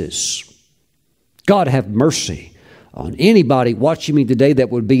senses, God have mercy on anybody watching me today that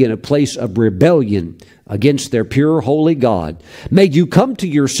would be in a place of rebellion against their pure, holy God. May you come to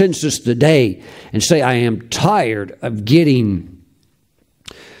your senses today and say, I am tired of getting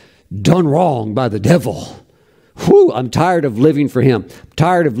done wrong by the devil. I'm tired of living for him. I'm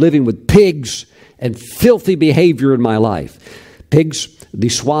tired of living with pigs and filthy behavior in my life. Pigs, the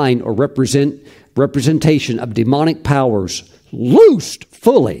swine, are representation of demonic powers loosed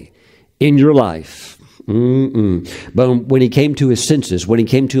fully in your life. But when he came to his senses, when he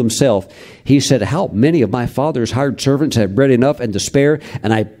came to himself, he said, how many of my father's hired servants have bread enough and to spare,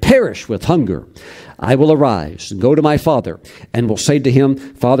 and I perish with hunger? I will arise and go to my father and will say to him,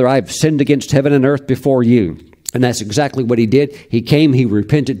 Father, I have sinned against heaven and earth before you. And that's exactly what he did. He came, he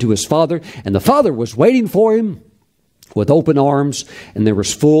repented to his father, and the father was waiting for him with open arms, and there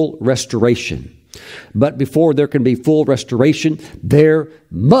was full restoration. But before there can be full restoration, there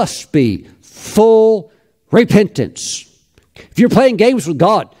must be full repentance. If you're playing games with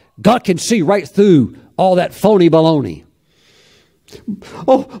God, God can see right through all that phony baloney.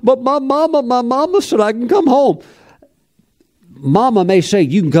 Oh, but my mama said I can come home. Mama may say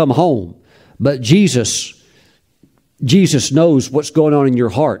you can come home, but Jesus knows what's going on in your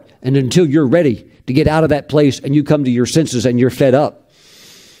heart. And until you're ready to get out of that place and you come to your senses and you're fed up,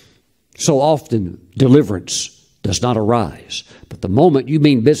 so often deliverance does not arise. But the moment you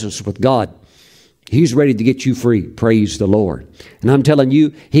mean business with God, He's ready to get you free. Praise the Lord. And I'm telling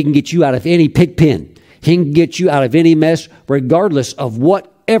you, He can get you out of any pig pen. He can get you out of any mess, regardless of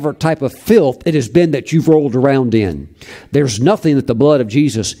whatever type of filth it has been that you've rolled around in. There's nothing that the blood of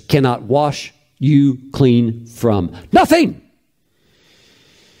Jesus cannot wash you clean from. Nothing!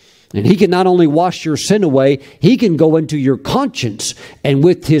 And He can not only wash your sin away, He can go into your conscience and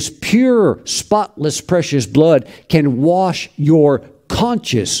with His pure, spotless, precious blood can wash your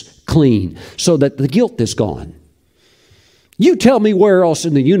conscience clean so that the guilt is gone. You tell me where else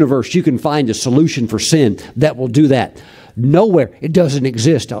in the universe you can find a solution for sin that will do that. Nowhere. It doesn't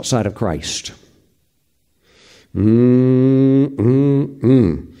exist outside of Christ. Thank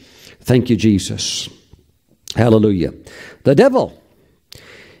you, Jesus. Hallelujah. The devil,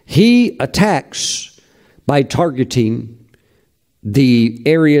 he attacks by targeting the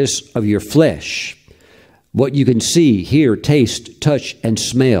areas of your flesh, what you can see, hear, taste, touch, and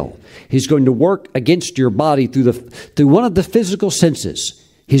smell. He's going to work against your body through one of the physical senses.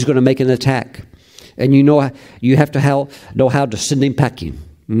 He's going to make an attack. And you have to know how to send him packing.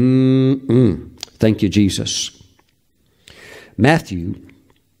 Thank you, Jesus. Matthew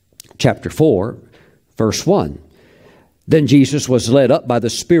chapter 4, verse 1. Then Jesus was led up by the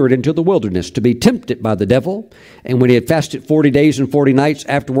Spirit into the wilderness to be tempted by the devil. And when he had fasted 40 days and 40 nights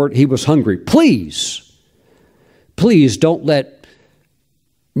afterward, he was hungry. Please don't let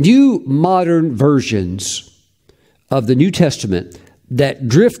new modern versions of the New Testament that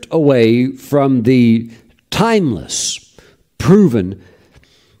drift away from the timeless, proven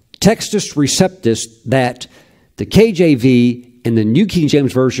Textus Receptus that the KJV and the New King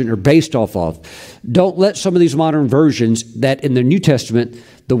James Version are based off of. Don't let some of these modern versions that in the New Testament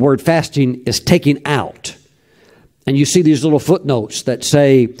the word fasting is taken out. And you see these little footnotes that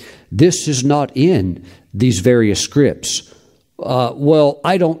say, this is not in these various scripts. Well,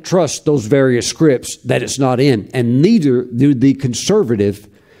 I don't trust those various scripts that it's not in, and neither do the conservative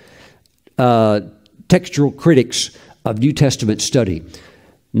textual critics of New Testament study.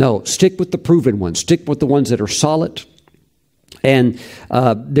 No, stick with the proven ones. Stick with the ones that are solid. And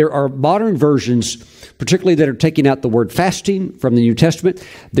there are modern versions, particularly that are taking out the word fasting from the New Testament.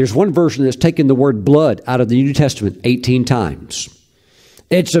 There's one version that's taken the word blood out of the New Testament 18 times.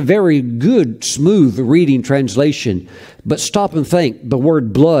 It's a very good, smooth reading translation, but stop and think. The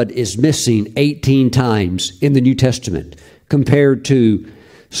word blood is missing 18 times in the New Testament compared to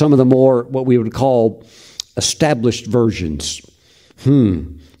some of the more, what we would call, established versions.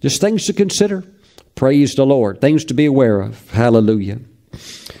 Just things to consider. Praise the Lord. Things to be aware of. Hallelujah.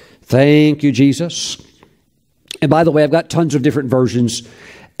 Thank you, Jesus. And by the way, I've got tons of different versions.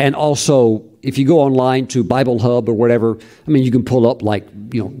 And also, if you go online to Bible Hub or whatever, you can pull up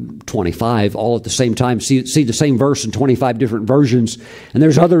 25 all at the same time, see the same verse in 25 different versions. And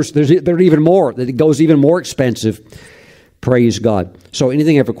there's others, there are even more, that it goes even more expensive. Praise God. So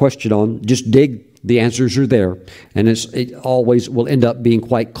anything you have a question on, just dig. The answers are there. And it always will end up being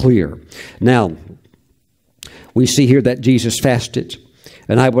quite clear. Now, we see here that Jesus fasted.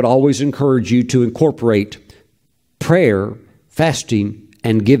 And I would always encourage you to incorporate prayer, fasting,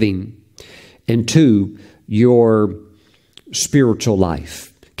 and giving into your spiritual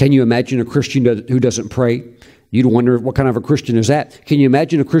life. Can you imagine a Christian who doesn't pray? You'd wonder what kind of a Christian is that. Can you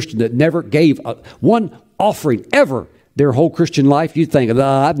imagine a Christian that never gave one offering ever their whole Christian life? You'd think,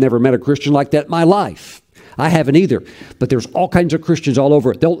 I've never met a Christian like that in my life. I haven't either. But there's all kinds of Christians all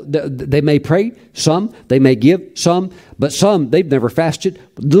over. They may pray, some. They may give, some. But some, they've never fasted.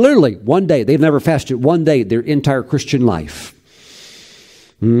 Literally, one day. They've never fasted one day their entire Christian life.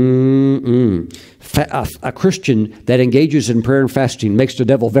 A Christian that engages in prayer and fasting makes the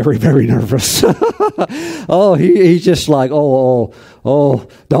devil very, very nervous. Oh, he's just like, don't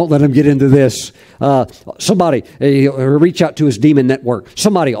let him get into this. Somebody, reach out to his demon network.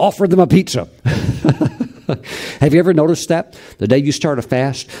 Somebody offer them a pizza. Have you ever noticed that? The day you start a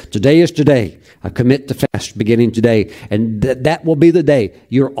fast, today is today. I commit to fast beginning today. And that will be the day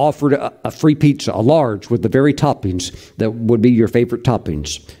you're offered a free pizza, a large with the very toppings that would be your favorite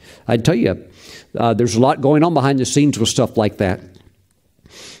toppings. I'd tell you, there's a lot going on behind the scenes with stuff like that.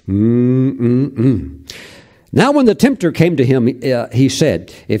 Now when the tempter came to him, he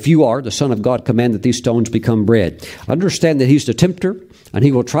said, if you are the Son of God, command that these stones become bread. Understand that he's the tempter, and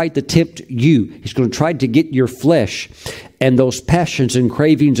he will try to tempt you. He's going to try to get your flesh and those passions and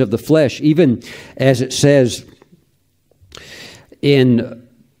cravings of the flesh, even as it says in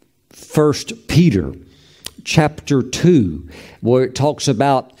 1 Peter chapter 2, where it talks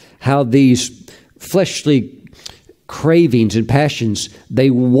about how these fleshly cravings and passions, they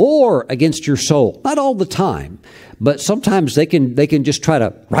war against your soul. Not all the time, but sometimes they can just try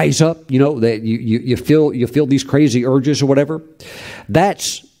to rise up. That you feel these crazy urges or whatever.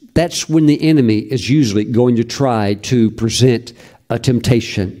 That's when the enemy is usually going to try to present a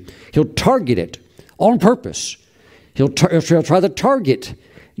temptation. He'll target it on purpose. He'll try to target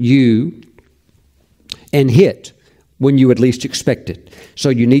you and hit when you at least expect it. So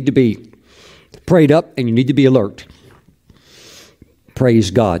you need to be prayed up and you need to be alert.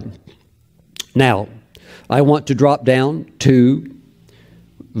 Praise God. Now, I want to drop down to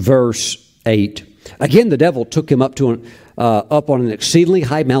verse 8. Again, the devil took him up on an exceedingly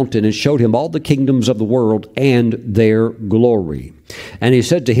high mountain and showed him all the kingdoms of the world and their glory. And he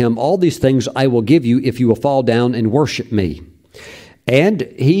said to him, all these things I will give you if you will fall down and worship me. And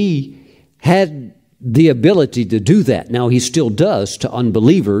he had the ability to do that. Now, he still does to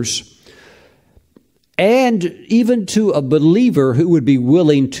unbelievers, and even to a believer who would be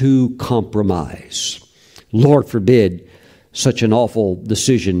willing to compromise. Lord forbid such an awful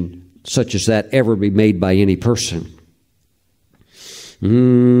decision such as that ever be made by any person.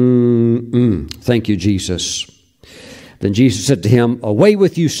 Thank you, Jesus. Then Jesus said to him, away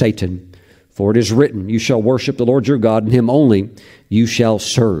with you, Satan, for it is written, you shall worship the Lord your God, and him only you shall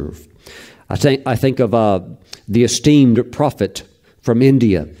serve. I think of the esteemed prophet from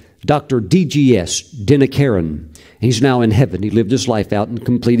India, Dr. D.G.S. Dinakaran. He's now in heaven. He lived his life out and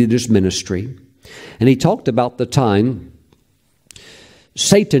completed his ministry. And he talked about the time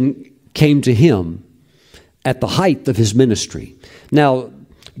Satan came to him at the height of his ministry. Now,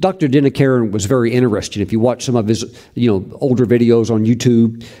 Dr. Dinakaran was very interesting. If you watch some of his older videos on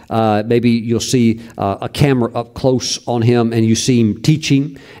YouTube, maybe you'll see a camera up close on him and you see him teaching.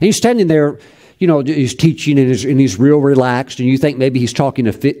 And he's standing there, he's teaching and he's real relaxed, and you think maybe he's talking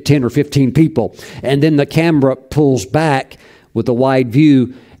to 10 or 15 people. And then the camera pulls back with a wide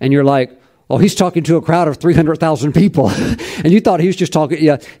view, and you're like, oh, he's talking to a crowd of 300,000 people. And you thought he was just talking.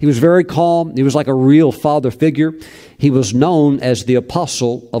 Yeah, he was very calm. He was like a real father figure. He was known as the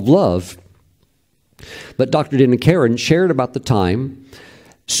apostle of love. But Dr. Dinakaran shared about the time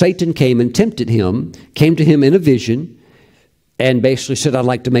Satan came and tempted him, came to him in a vision, and basically said, I'd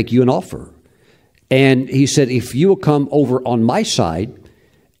like to make you an offer. And he said, if you will come over on my side,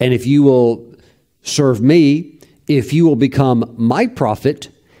 and if you will serve me, if you will become my prophet,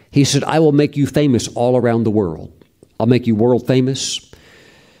 he said, I will make you famous all around the world. I'll make you world famous.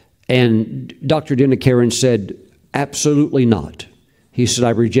 And Dr. Dinakaran said, absolutely not. He said, I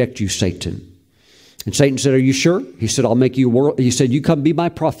reject you, Satan. And Satan said, are you sure? He said, I'll make you a world. He said, you come be my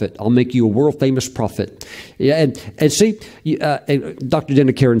prophet. I'll make you a world famous prophet. Yeah, and see, Dr.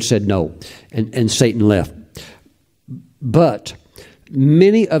 Dinakaran said no, and Satan left. But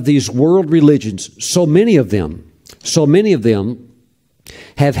many of these world religions, so many of them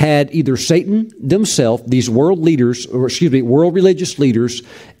have had either Satan themselves, these world religious leaders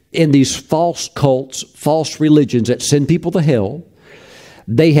in these false cults, false religions that send people to hell.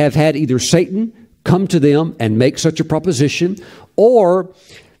 They have had either Satan come to them and make such a proposition, or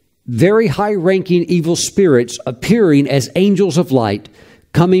very high-ranking evil spirits appearing as angels of light,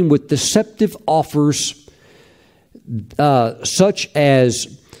 coming with deceptive offers, such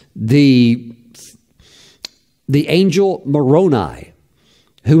as the angel Moroni,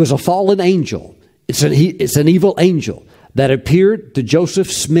 who is a fallen angel. It's an evil angel that appeared to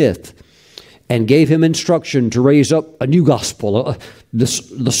Joseph Smith and gave him instruction to raise up a new gospel, the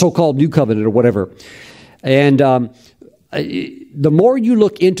so-called new covenant or whatever. And the more you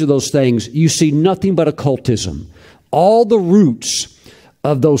look into those things, you see nothing but occultism. All the roots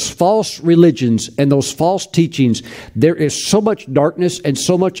of those false religions and those false teachings, there is so much darkness and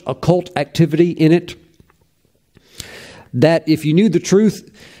so much occult activity in it that if you knew the truth,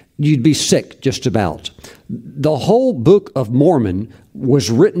 you'd be sick just about. The whole Book of Mormon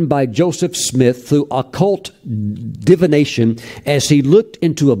was written by Joseph Smith through occult divination as he looked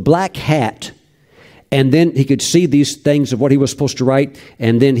into a black hat, and then he could see these things of what he was supposed to write,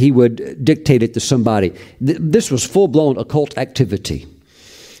 and then he would dictate it to somebody. This was full-blown occult activity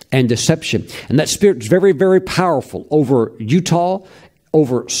and deception. And that spirit is very, very powerful over Utah,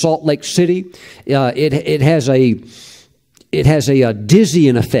 over Salt Lake City. It has a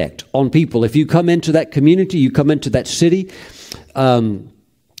dizzying effect on people. If you come into that community, you come into that city,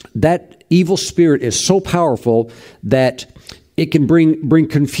 that evil spirit is so powerful that it can bring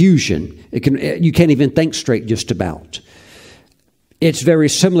confusion. You can't even think straight just about. It's very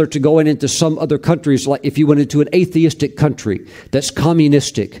similar to going into some other countries, like if you went into an atheistic country that's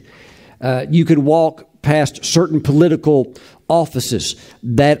communistic, you could walk past certain political offices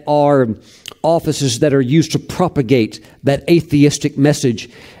that are used to propagate that atheistic message.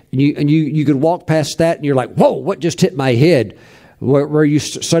 And you could walk past that and you're like, whoa, what just hit my head? Where you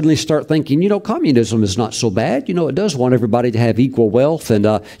suddenly start thinking, communism is not so bad. It does want everybody to have equal wealth. And,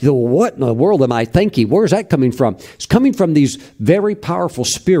 what in the world am I thinking? Where is that coming from? It's coming from these very powerful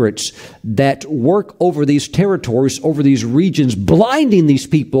spirits that work over these territories, over these regions, blinding these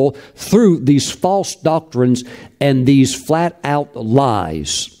people through these false doctrines and these flat out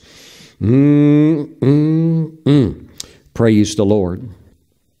lies. Praise the Lord.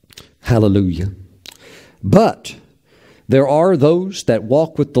 Hallelujah. But there are those that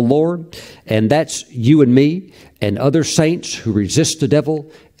walk with the Lord, and that's you and me and other saints who resist the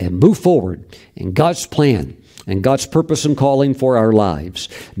devil and move forward in God's plan and God's purpose and calling for our lives.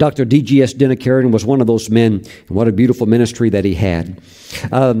 Dr. D.G.S. Dinakaran was one of those men, and what a beautiful ministry that he had.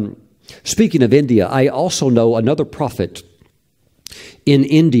 Speaking of India, I also know another prophet in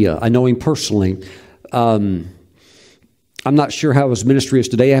India. I know him personally. I'm not sure how his ministry is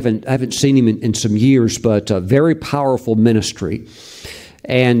today. I haven't seen him in some years, but a very powerful ministry.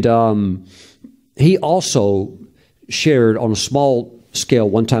 And he also shared on a small scale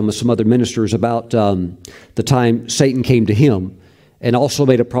one time with some other ministers about the time Satan came to him and also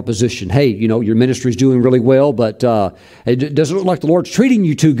made a proposition. Hey, your ministry is doing really well, but it doesn't look like the Lord's treating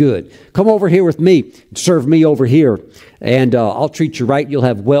you too good. Come over here with me and serve me over here, and I'll treat you right. You'll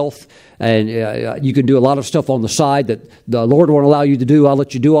have wealth. And you can do a lot of stuff on the side that the Lord won't allow you to do. I'll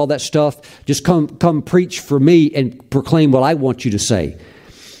let you do all that stuff. Just come preach for me and proclaim what I want you to say.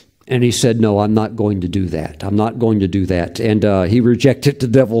 And he said, no, I'm not going to do that. I'm not going to do that. And he rejected the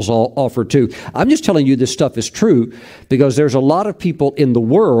devil's offer too. I'm just telling you this stuff is true because there's a lot of people in the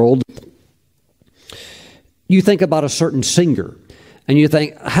world. You think about a certain singer and you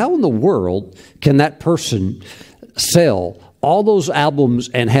think, how in the world can that person sell all those albums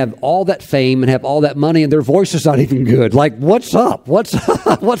and have all that fame and have all that money and their voice is not even good? Like, what's up? What's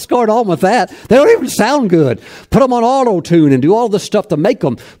going on with that? They don't even sound good. Put them on auto-tune and do all this stuff to make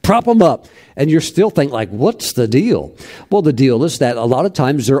them, prop them up. And you're still thinking, like, what's the deal? Well, the deal is that a lot of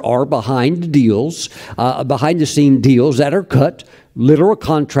times there are behind the scene deals that are cut, literal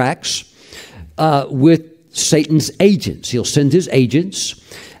contracts with Satan's agents. He'll send his agents,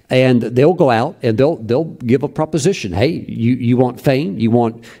 and they'll go out and they'll give a proposition. Hey, you want fame, you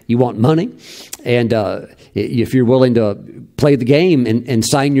want money, and if you're willing to play the game and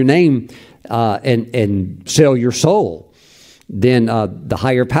sign your name and sell your soul, then the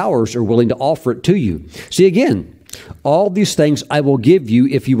higher powers are willing to offer it to you. See, again, all these things I will give you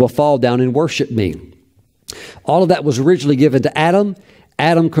if you will fall down and worship me. All of that was originally given to Adam.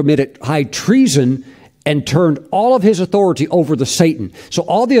 Adam committed high treason and turned all of his authority over to Satan. So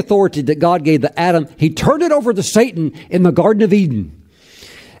all the authority that God gave to Adam, he turned it over to Satan in the Garden of Eden.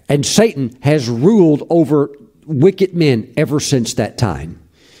 And Satan has ruled over wicked men ever since that time.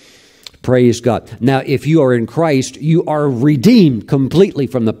 Praise God. Now, if you are in Christ, you are redeemed completely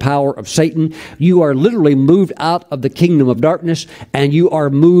from the power of Satan. You are literally moved out of the kingdom of darkness, and you are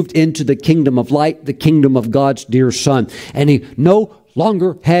moved into the kingdom of light, the kingdom of God's dear Son. And he no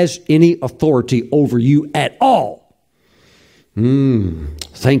longer has any authority over you at all.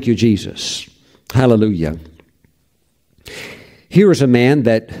 Thank you, Jesus. Hallelujah. Here is a man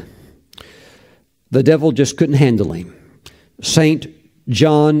that the devil just couldn't handle him. Saint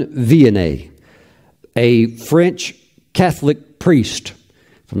John Vianney, a French Catholic priest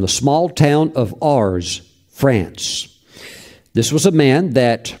from the small town of Ars, France. This was a man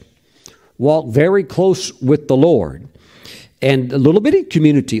that walked very close with the Lord. And a little bitty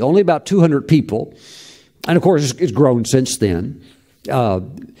community, only about 200 people. And of course, it's grown since then.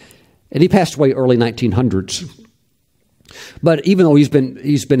 And he passed away early 1900s. But even though he's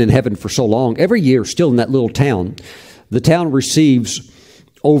been in heaven for so long, every year, still in that little town, the town receives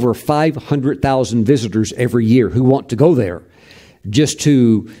over 500,000 visitors every year who want to go there just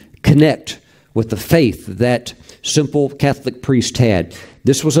to connect with the faith that simple Catholic priest had.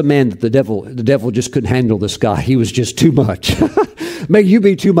 This was a man that the devil just couldn't handle this guy. He was just too much. May you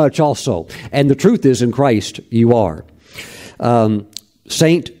be too much also. And the truth is, in Christ, you are.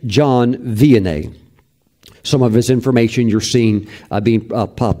 Saint John Vianney. Some of his information you're seeing being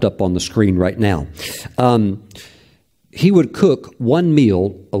popped up on the screen right now. He would cook one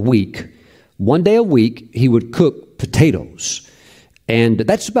meal a week. One day a week, he would cook potatoes. And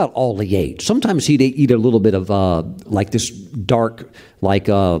that's about all he ate. Sometimes he'd eat a little bit of like this dark, like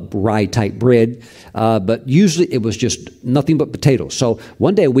rye-type bread. But usually it was just nothing but potatoes. So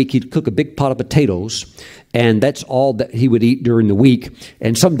one day a week, he'd cook a big pot of potatoes. And that's all that he would eat during the week.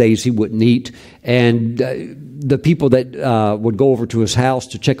 And some days he wouldn't eat. And the people that would go over to his house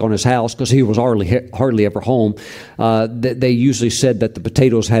to check on his house, because he was hardly ever home, they usually said that the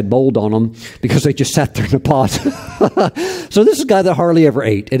potatoes had mold on them because they just sat there in a pot. So this is a guy that hardly ever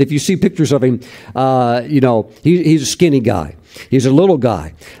ate. And if you see pictures of him, he's a skinny guy. He's a little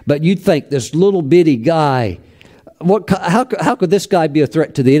guy. But you'd think this little bitty guy, how could this guy be a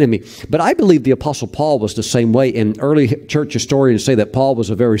threat to the enemy? But I believe the Apostle Paul was the same way. And early church historians say that Paul was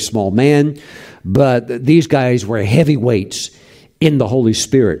a very small man, but these guys were heavyweights in the Holy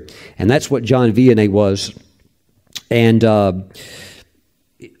Spirit. And that's what John Vianney was. And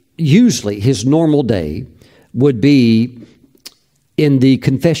usually his normal day would be in the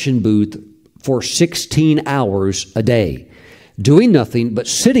confession booth for 16 hours a day, doing nothing but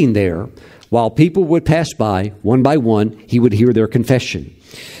sitting there while people would pass by, one by one. He would hear their confession.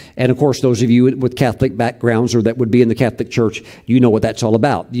 And of course, those of you with Catholic backgrounds or that would be in the Catholic Church, you know what that's all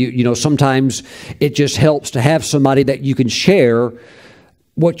about. You know, sometimes it just helps to have somebody that you can share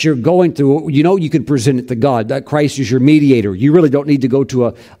what you're going through. You know, you can present it to God. That Christ is your mediator. You really don't need to go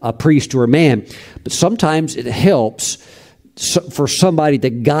to a priest or a man. But sometimes it helps for somebody to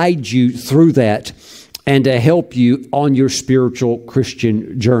guide you through that and to help you on your spiritual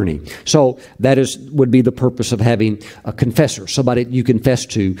Christian journey. So that would be the purpose of having a confessor, somebody you confess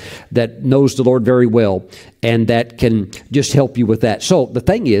to that knows the Lord very well and that can just help you with that. So the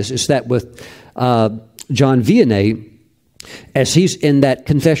thing is that with John Vianney, as he's in that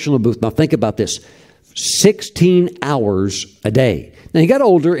confessional booth, now think about this, 16 hours a day. Now, he got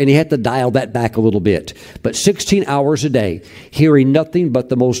older and he had to dial that back a little bit, but 16 hours a day, hearing nothing but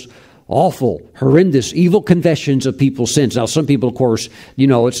the most awful, horrendous, evil confessions of people's sins. Now, some people, of course,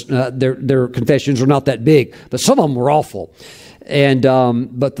 it's their confessions are not that big, but some of them were awful. And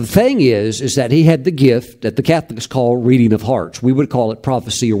but the thing is that he had the gift that the Catholics call reading of hearts. We would call it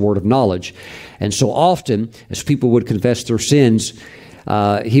prophecy or word of knowledge. And so often, as people would confess their sins,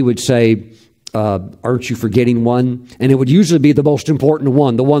 he would say, aren't you forgetting one? And it would usually be the most important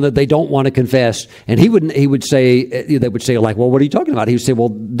one, the one that they don't want to confess. And they would say, like, well, what are you talking about? He would say,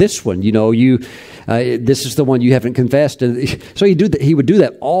 well, this one, this is the one you haven't confessed. And so he would do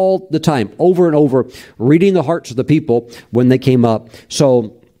that all the time, over and over, reading the hearts of the people when they came up.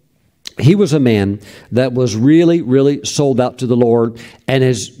 So he was a man that was really, really sold out to the Lord. And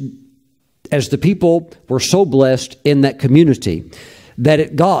as the people were so blessed in that community, that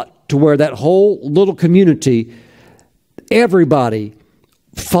it got to where that whole little community, everybody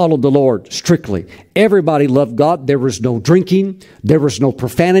followed the Lord strictly. Everybody loved God. There was no drinking. There was no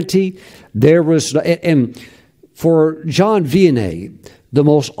profanity. And for John Vianney, the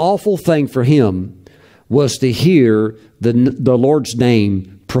most awful thing for him was to hear the Lord's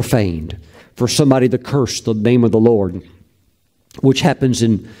name profaned. For somebody to curse the name of the Lord, which happens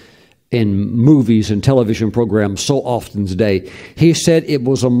in movies and television programs so often today. He said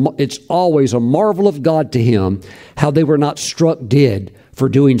it's always a marvel of God to him how they were not struck dead for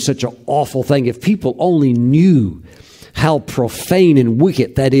doing such an awful thing. If people only knew how profane and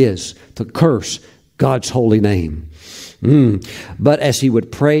wicked that is to curse God's holy name. But as he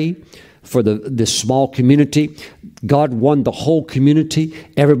would pray for this small community, God won the whole community.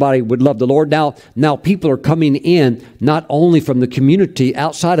 Everybody would love the Lord. Now people are coming in not only from the community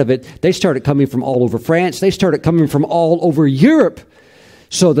outside of it. They started coming from all over France. They started coming from all over Europe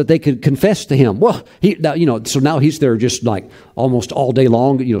so that they could confess to him. Well, so now he's there just like almost all day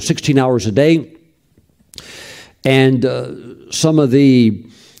long, 16 hours a day. And some of the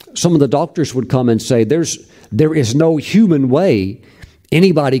doctors would come and say, there is no human way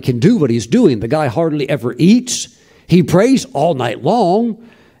anybody can do what he's doing. The guy hardly ever eats. He prays all night long,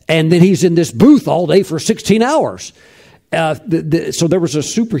 and then he's in this booth all day for 16 hours. So there was a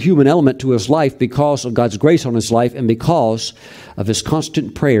superhuman element to his life because of God's grace on his life and because of his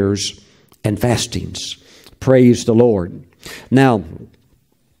constant prayers and fastings. Praise the Lord. Now,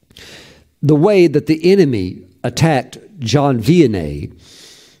 the way that the enemy attacked John Vianney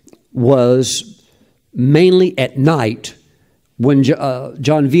was mainly at night when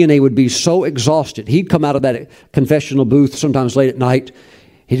John Vianney would be so exhausted. He'd come out of that confessional booth sometimes late at night.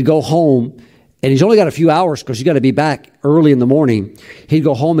 He'd go home, and he's only got a few hours because he's got to be back early in the morning. He'd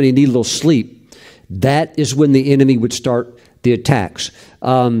go home and he'd need a little sleep. That is when the enemy would start the attacks.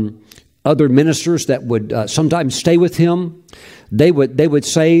 Other ministers that would sometimes stay with him, they would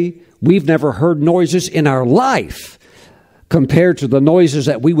say, "We've never heard noises in our life compared to the noises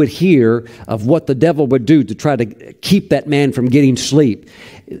that we would hear of what the devil would do to try to keep that man from getting sleep."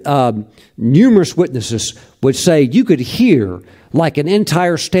 Numerous witnesses would say you could hear like an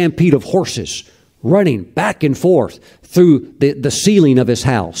entire stampede of horses running back and forth through the ceiling of his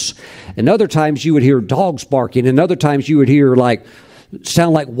house. And other times you would hear dogs barking, and other times you would hear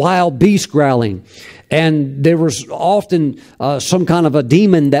sound like wild beasts growling. And there was often some kind of a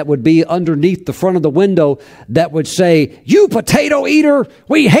demon that would be underneath the front of the window that would say, "You potato eater,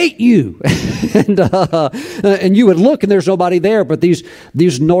 we hate you." and you would look and there's nobody there, but these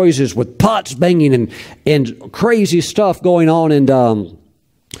noises with pots banging and crazy stuff going on. And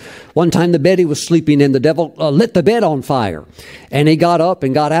one time the bed he was sleeping in, the devil lit the bed on fire. And he got up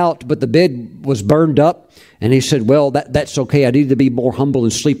and got out, but the bed was burned up. And he said, "Well, that's okay. I need to be more humble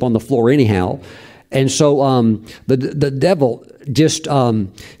and sleep on the floor anyhow." And so the devil just,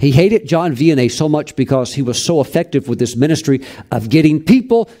 he hated John Vianney so much because he was so effective with this ministry of getting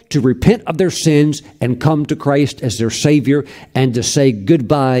people to repent of their sins and come to Christ as their Savior and to say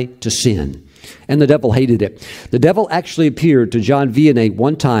goodbye to sin. And the devil hated it. The devil actually appeared to John Vianney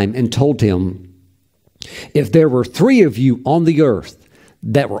one time and told him, "If there were 3 of you on the earth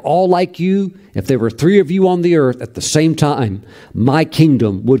that were all like you, if there were 3 of you on the earth at the same time, my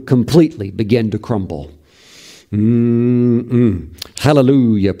kingdom would completely begin to crumble."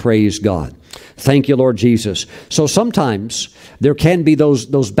 Hallelujah. Praise God. Thank you, Lord Jesus. So sometimes there can be those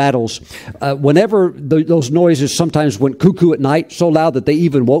battles. Whenever those noises sometimes went cuckoo at night, so loud that they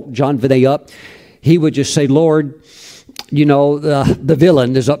even woke John Vianney up, he would just say, "Lord, the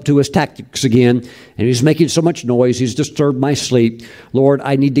villain is up to his tactics again, and he's making so much noise. He's disturbed my sleep. Lord,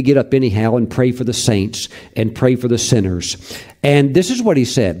 I need to get up anyhow and pray for the saints and pray for the sinners." And this is what he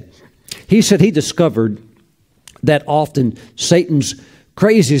said. He said he discovered that often Satan's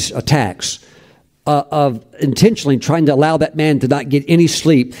craziest attacks of intentionally trying to allow that man to not get any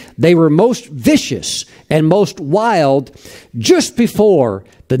sleep, they were most vicious and most wild just before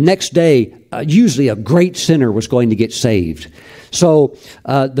the next day, usually a great sinner was going to get saved. So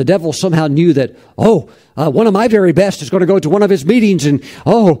the devil somehow knew that, one of my very best is going to go to one of his meetings, and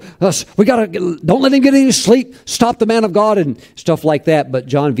don't let him get any sleep, stop the man of God, and stuff like that. But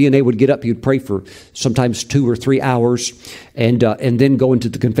John Vianney would get up, he would pray for sometimes 2 or 3 hours, and then go into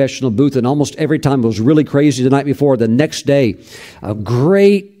the confessional booth. And almost every time it was really crazy the night before, the next day, a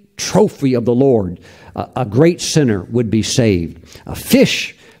great trophy of the Lord, a great sinner would be saved. A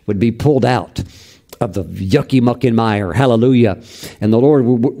fish would be pulled out of the yucky muck and mire. Hallelujah. And the Lord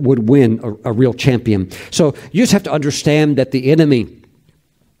would win a real champion. So you just have to understand that the enemy,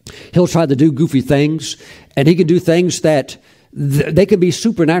 he'll try to do goofy things, and he can do things that they can be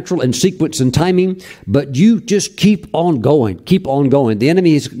supernatural in sequence and timing, but you just keep on going. Keep on going. The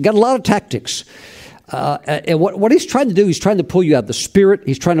enemy's got a lot of tactics. And what he's trying to do, he's trying to pull you out of the spirit.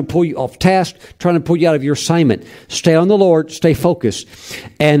 He's trying to pull you off task, trying to pull you out of your assignment. Stay on the Lord, stay focused.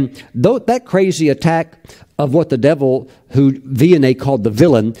 And though that crazy attack of what the devil, who Vianney called the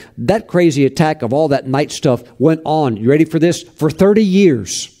villain, that crazy attack of all that night stuff went on, you ready for this? For 30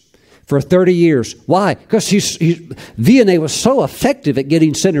 years. For 30 years. Why? Because Vianney was so effective at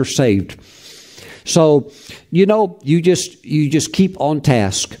getting sinners saved. So, you just keep on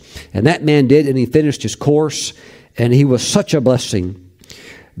task. And that man did, and he finished his course, and he was such a blessing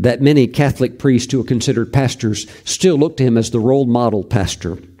that many Catholic priests who are considered pastors still look to him as the role model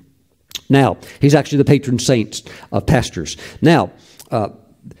pastor. Now, he's actually the patron saint of pastors. Now, how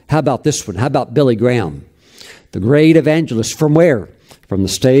about this one? How about Billy Graham, the great evangelist from where? From the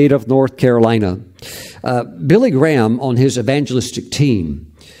state of North Carolina. Billy Graham, on his evangelistic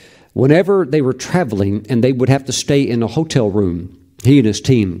team, whenever they were traveling and they would have to stay in a hotel room, he and his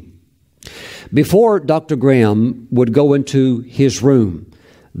team, before Dr. Graham would go into his room,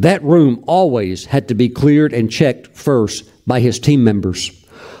 that room always had to be cleared and checked first by his team members.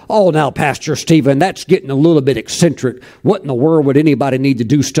 "Oh, now, Pastor Stephen, that's getting a little bit eccentric. What in the world would anybody need to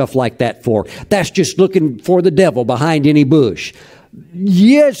do stuff like that for? That's just looking for the devil behind any bush."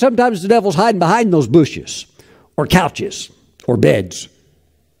 Yeah, sometimes the devil's hiding behind those bushes or couches or beds.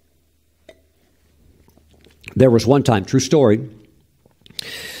 There was one time, true story,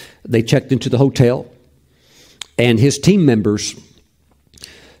 they checked into the hotel, and his team members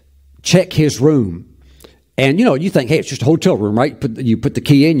check his room. And, you think, hey, it's just a hotel room, right? You put the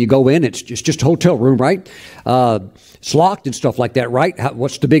key in, you go in, it's just a hotel room, right? It's locked and stuff like that, right?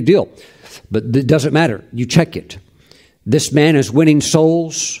 What's the big deal? But it doesn't matter. You check it. This man is winning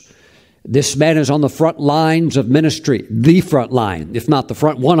souls. This man is on the front lines of ministry, the front line, if not the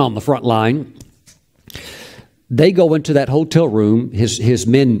front one on the front line. They go into that hotel room, his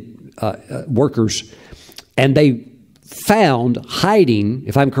men, workers, and they found hiding,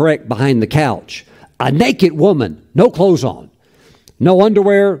 if I'm correct, behind the couch, a naked woman, no clothes on, no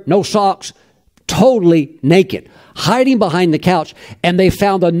underwear, no socks, totally naked, hiding behind the couch. And they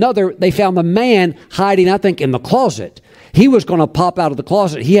found the man hiding, I think, in the closet. He was going to pop out of the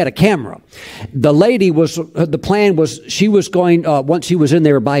closet. He had a camera. The plan was she was going, once he was in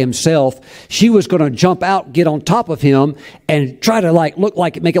there by himself, she was going to jump out, get on top of him, and try to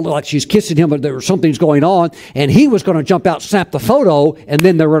make it look like she's kissing him, but there was something's going on. And he was going to jump out, snap the photo, and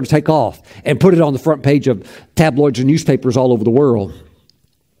then they were going to take off and put it on the front page of tabloids and newspapers all over the world.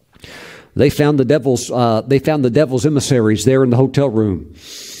 They found the devil's emissaries there in the hotel room.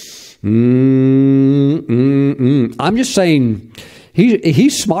 I'm just saying,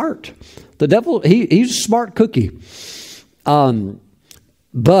 he's smart. The devil, he's a smart cookie.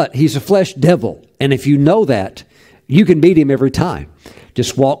 But he's a flesh devil. And if you know that, you can beat him every time.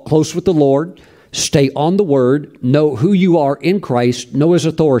 Just walk close with the Lord. Stay on the Word. Know who you are in Christ. Know His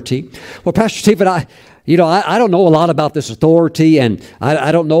authority. Well, Pastor Stephen, I don't know a lot about this authority, and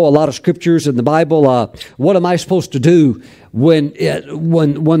I don't know a lot of scriptures in the Bible. What am I supposed to do when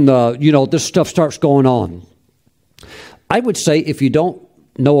this stuff starts going on? I would say if you don't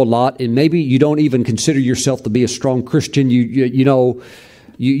know a lot, and maybe you don't even consider yourself to be a strong Christian, you're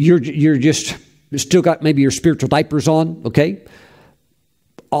just still got maybe your spiritual diapers on. Okay,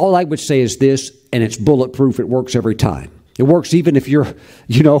 all I would say is this, and it's bulletproof. It works every time. It works even if you're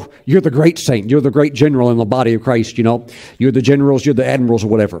the great saint, you're the great general in the body of Christ, you're the generals, you're the admirals or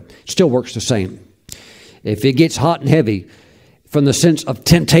whatever. It still works the same. If it gets hot and heavy from the sense of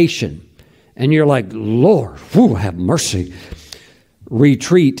temptation, and you're like, Lord, have mercy,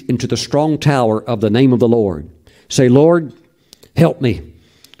 retreat into the strong tower of the name of the Lord. Say, Lord, help me.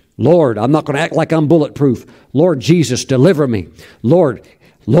 Lord, I'm not going to act like I'm bulletproof. Lord Jesus, deliver me. Lord,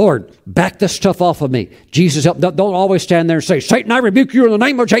 back this stuff off of me. Jesus, help. Don't always stand there and say, Satan, I rebuke you in the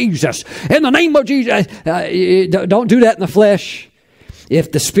name of Jesus. In the name of Jesus. Don't do that in the flesh.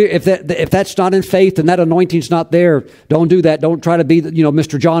 If the spirit, if that's not in faith and that anointing's not there, don't do that. Don't try to be,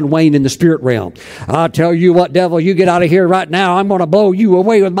 Mr. John Wayne in the spirit realm. I'll tell you what, devil, you get out of here right now. I'm going to blow you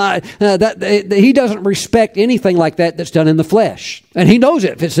away with my. He doesn't respect anything like that that's done in the flesh, and he knows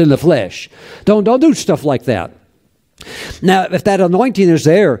it if it's in the flesh. Don't do stuff like that. Now, if that anointing is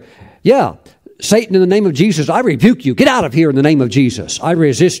there, yeah, Satan, in the name of Jesus, I rebuke you. Get out of here in the name of Jesus. I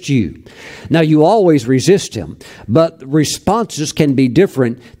resist you. Now, you always resist him, but responses can be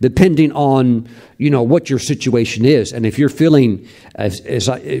different depending on, what your situation is. And if you're feeling,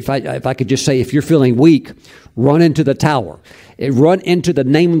 if I could just say, if you're feeling weak, run into the tower. Run into the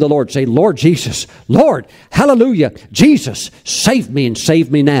name of the Lord. Say, Lord Jesus, Lord, hallelujah, Jesus, save me and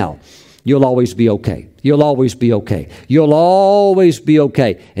save me now. You'll always be okay. You'll always be okay. You'll always be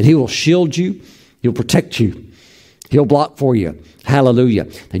okay. And He will shield you. He'll protect you. He'll block for you. Hallelujah.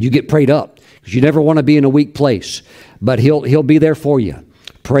 And you get prayed up because you never want to be in a weak place. But He'll be there for you.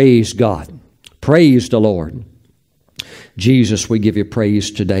 Praise God. Praise the Lord. Jesus, we give you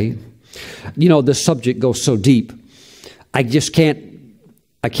praise today. This subject goes so deep. I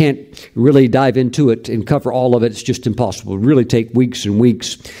can't really dive into it and cover all of it. It's just impossible. It would really take weeks and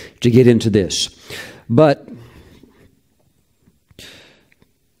weeks to get into this. But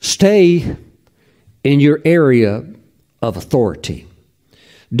stay in your area of authority.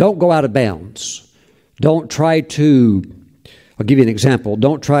 Don't go out of bounds. Don't try to, I'll give you an example.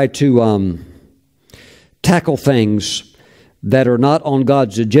 Don't try to tackle things that are not on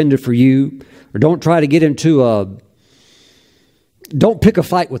God's agenda for you. Or don't try to get into don't pick a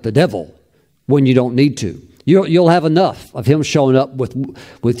fight with the devil when you don't need to. You'll have enough of him showing up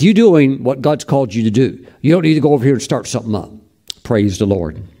with you doing what God's called you to do. You don't need to go over here and start something up. Praise the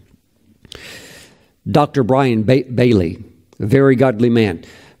Lord. Dr. Brian Bailey, a very godly man,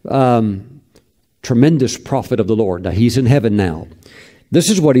 tremendous prophet of the Lord. Now, he's in heaven now. This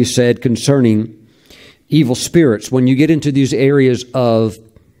is what he said concerning evil spirits. When you get into these areas of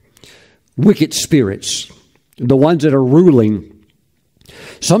wicked spirits, the ones that are ruling,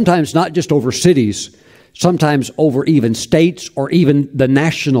 sometimes not just over cities, sometimes over even states or even the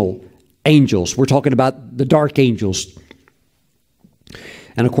national angels. We're talking about the dark angels.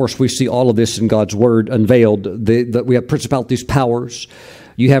 And of course, we see all of this in God's Word unveiled. We have principalities, powers.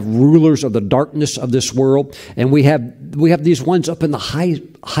 You have rulers of the darkness of this world, and we have these ones up in the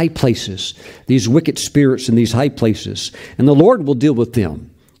high places, these wicked spirits in these high places, and the Lord will deal with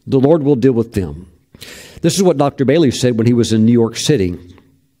them. The Lord will deal with them. This is what Dr. Bailey said when he was in New York City.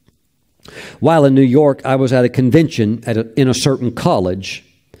 While in New York, I was at a convention in a certain college.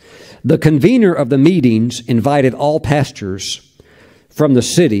 The convener of the meetings invited all pastors from the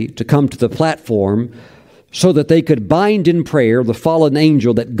city to come to the platform so that they could bind in prayer the fallen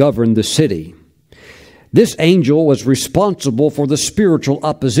angel that governed the city. This angel was responsible for the spiritual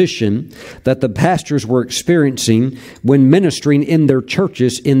opposition that the pastors were experiencing when ministering in their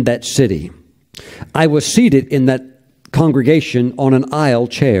churches in that city. I was seated in that congregation on an aisle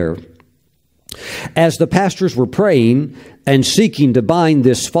chair. As the pastors were praying and seeking to bind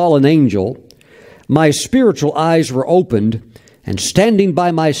this fallen angel, my spiritual eyes were opened, and standing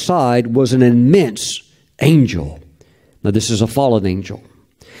by my side was an immense angel. Now, this is a fallen angel.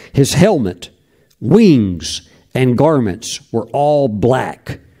 His helmet, wings, and garments were all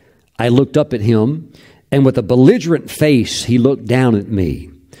black. I looked up at him, and with a belligerent face, he looked down at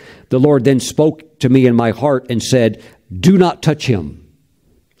me. The Lord then spoke to me in my heart and said, "Do not touch him.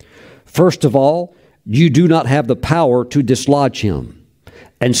 First of all, you do not have the power to dislodge him.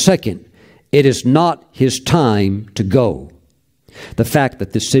 And second, it is not his time to go." The fact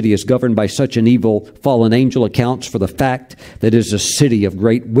that this city is governed by such an evil fallen angel accounts for the fact that it is a city of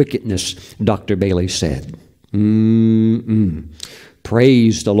great wickedness, Dr. Bailey said.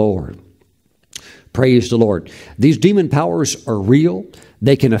 Praise the Lord. Praise the Lord. These demon powers are real.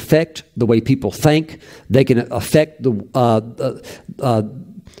 They can affect the way people think. They can affect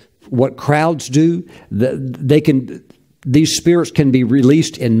what crowds do. These spirits can be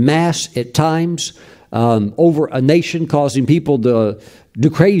released in mass at times over a nation, causing people to do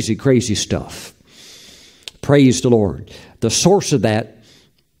crazy stuff. Praise the Lord. The source of that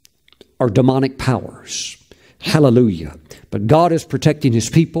are demonic powers. Hallelujah. But God is protecting His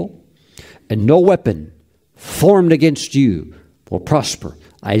people, and no weapon formed against you will prosper.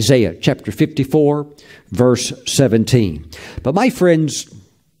 Isaiah chapter 54, verse 17. But my friends,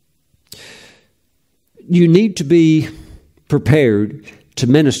 you need to be prepared to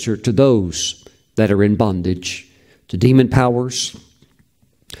minister to those that are in bondage, to demon powers.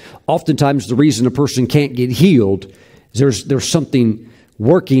 Oftentimes, the reason a person can't get healed is there's something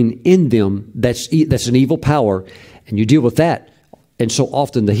working in them that's an evil power, and you deal with that. And so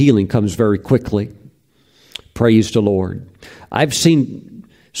often the healing comes very quickly. Praise the Lord. I've seen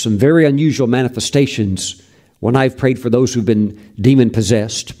some very unusual manifestations when I've prayed for those who've been demon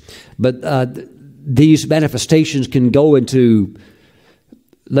possessed. But these manifestations can go into,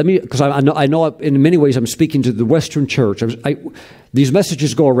 because I know in many ways I'm speaking to the Western church. These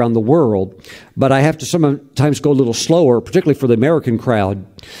messages go around the world, but I have to sometimes go a little slower, particularly for the American crowd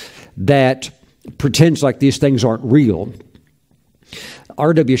that pretends like these things aren't real.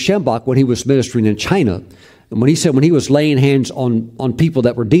 R.W. Schambach, when he was ministering in China, when he was laying hands on people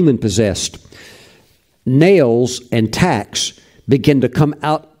that were demon possessed, nails and tacks began to come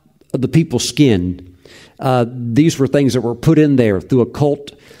out of the people's skin. These were things that were put in there through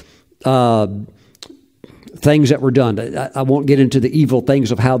occult things that were done. I won't get into the evil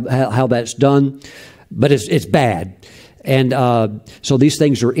things of how that's done, but it's bad. And so these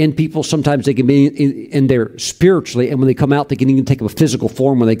things are in people. Sometimes they can be in there spiritually, and when they come out, they can even take a physical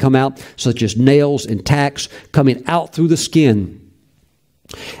form when they come out, such as nails and tacks coming out through the skin.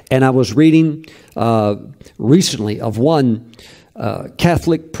 And I was reading recently of one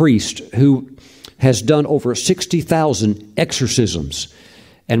Catholic priest who has done over 60,000 exorcisms.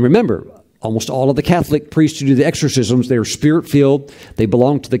 And remember, almost all of the Catholic priests who do the exorcisms, they're spirit-filled. They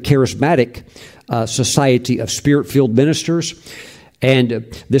belong to the charismatic Society of Spirit-Filled Ministers. And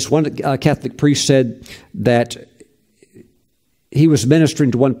this one Catholic priest said that he was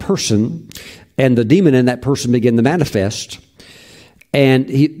ministering to one person, and the demon in that person began to manifest. And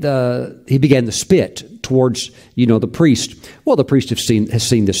he began to spit towards, the priest. Well, the priest has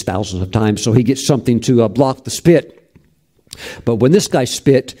seen this thousands of times, so he gets something to block the spit. But when this guy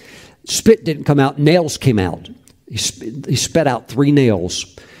spit didn't come out, nails came out. He spat out 3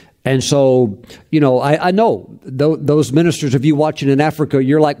 nails. And so, I know those ministers of you watching in Africa,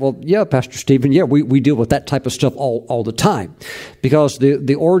 you're like, well, yeah, Pastor Stephen, yeah, we deal with that type of stuff all the time. Because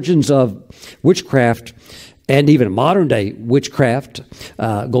the origins of witchcraft and even modern day witchcraft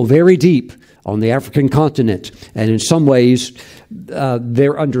go very deep on the African continent. And in some ways,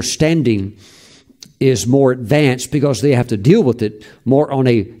 their understanding is more advanced because they have to deal with it more on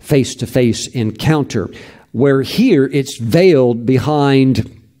a face-to-face encounter. Where here it's veiled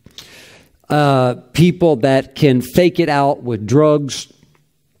behind people that can fake it out with drugs,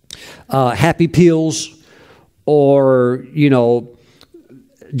 happy pills, or,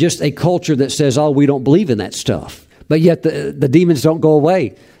 just a culture that says, oh, we don't believe in that stuff. But yet the demons don't go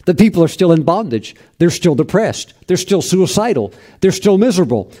away. The people are still in bondage. They're still depressed. They're still suicidal. They're still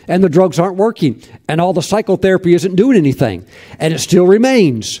miserable. And the drugs aren't working. And all the psychotherapy isn't doing anything. And it still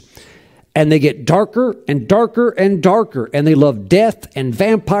remains. And they get darker and darker and darker. And they love death and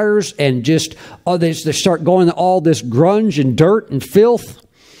vampires and just, they start going to all this grunge and dirt and filth.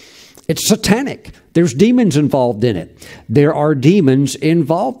 It's satanic. There's demons involved in it. There are demons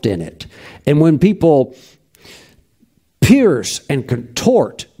involved in it. And when people pierce and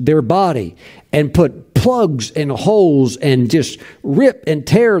contort their body and put plugs and holes and just rip and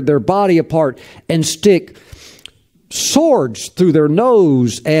tear their body apart and stick swords through their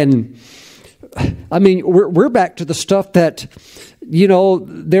nose, and we're back to the stuff that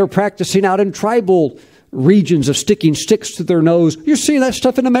they're practicing out in tribal regions of sticking sticks through their nose. You're seeing that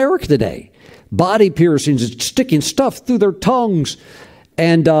stuff in America today. Body piercings and sticking stuff through their tongues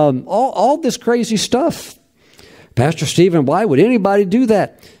and all this crazy stuff. Pastor Stephen, why would anybody do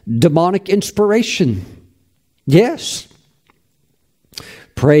that? Demonic inspiration. Yes.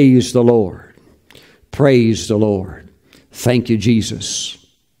 Praise the Lord. Praise the Lord. Thank you, Jesus.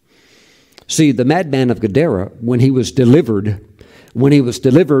 See, the madman of Gadara, when he was delivered,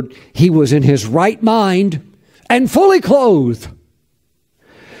 he was in his right mind and fully clothed.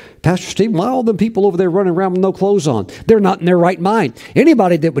 Pastor Stephen, why all them people over there running around with no clothes on? They're not in their right mind.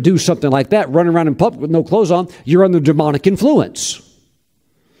 Anybody that would do something like that, running around in public with no clothes on, you're under demonic influence.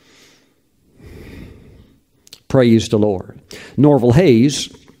 Praise the Lord. Norval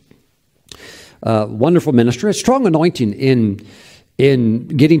Hayes, wonderful minister, a strong anointing in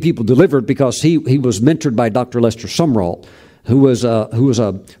getting people delivered because he was mentored by Dr. Lester Sumrall, who was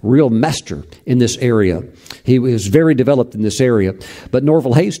a real master in this area. He was very developed in this area. But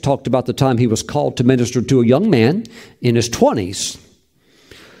Norval Hayes talked about the time he was called to minister to a young man in his 20s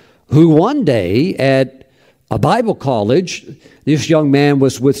who one day at a Bible college, this young man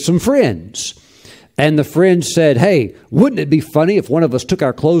was with some friends. And the friends said, hey, wouldn't it be funny if one of us took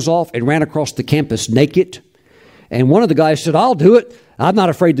our clothes off and ran across the campus naked? And one of the guys said, I'll do it. I'm not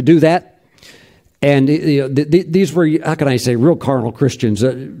afraid to do that. And these were, how can I say, real carnal Christians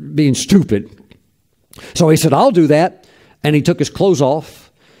being stupid. So he said, I'll do that. And he took his clothes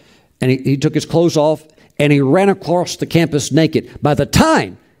off. And he took his clothes off and he ran across the campus naked. By the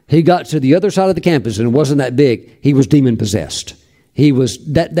time he got to the other side of the campus, and it wasn't that big, he was demon possessed. He was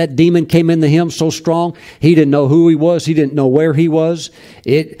that demon came into him so strong, he didn't know who he was. He didn't know where he was.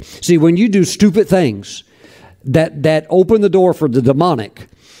 See, when you do stupid things that open the door for the demonic,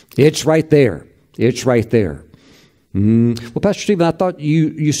 it's right there. It's right there. Well, Pastor Stephen, I thought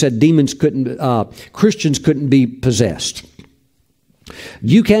you said Christians couldn't be possessed.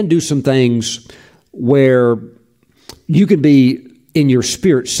 You can do some things where you can be in your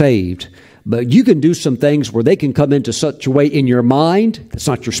spirit saved, but you can do some things where they can come into such a way in your mind. It's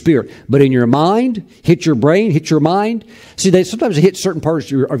not your spirit, but in your mind, hit your brain, hit your mind. See, sometimes they hit certain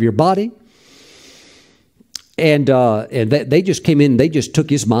parts of your body. And they just came in, they just took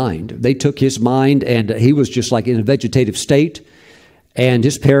his mind. They took his mind, and he was just like in a vegetative state. And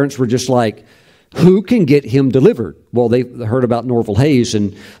his parents were just like, who can get him delivered? Well, they heard about Norval Hayes,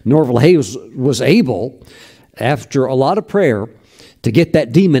 and Norval Hayes was able, after a lot of prayer, to get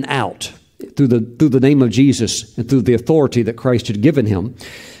that demon out through the name of Jesus and through the authority that Christ had given him.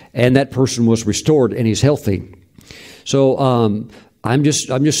 And that person was restored, and he's healthy. So I'm just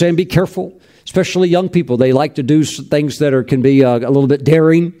saying, be careful. Especially young people, they like to do things that can be a little bit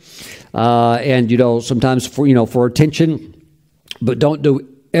daring, and sometimes for attention. But don't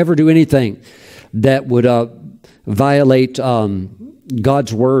ever do anything that would violate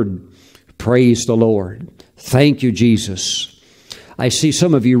God's word. Praise the Lord. Thank you, Jesus. I see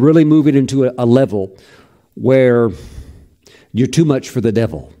some of you really moving into a level where you're too much for the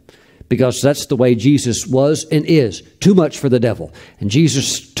devil. Because that's the way Jesus was and is, too much for the devil. And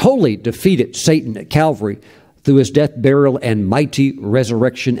Jesus totally defeated Satan at Calvary through his death, burial, and mighty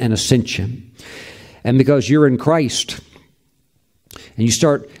resurrection and ascension. And because you're in Christ, and you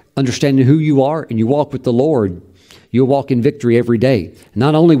start understanding who you are and you walk with the Lord, you'll walk in victory every day.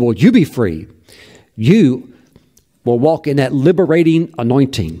 Not only will you be free, you will walk in that liberating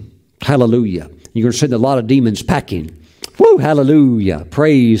anointing. Hallelujah. You're going to send a lot of demons packing. Woo, hallelujah.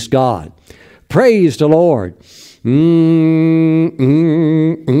 Praise God. Praise the Lord.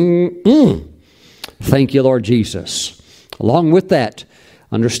 Thank you, Lord Jesus. Along with that,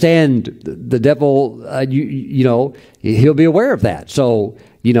 understand the devil, he'll be aware of that. So,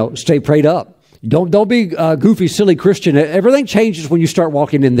 stay prayed up. Don't be a goofy, silly Christian. Everything changes when you start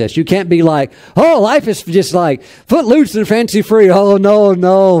walking in this. You can't be like, oh, life is just like footloose and fancy free. Oh,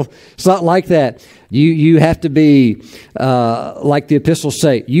 no. It's not like that. You have to be, like the epistles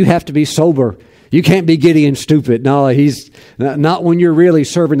say, you have to be sober. You can't be giddy and stupid. No, he's not when you're really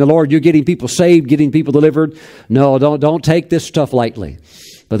serving the Lord. You're getting people saved, getting people delivered. No, don't take this stuff lightly.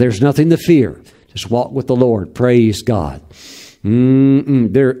 But there's nothing to fear. Just walk with the Lord. Praise God.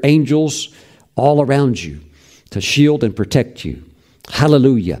 There are angels all around you to shield and protect you.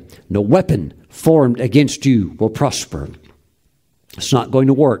 Hallelujah. No weapon formed against you will prosper. It's not going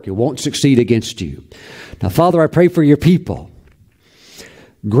to work. It won't succeed against you. Now, Father, I pray for your people.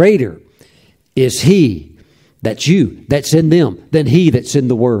 Greater is he that's in them than he that's in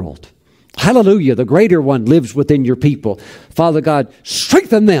the world. Hallelujah. The greater one lives within your people. Father God,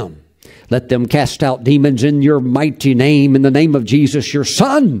 strengthen them. Let them cast out demons in your mighty name, in the name of Jesus, your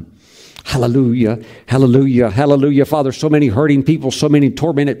Son. Hallelujah. Hallelujah. Hallelujah. Father, so many hurting people, so many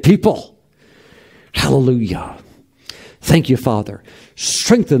tormented people. Hallelujah. Thank you, Father.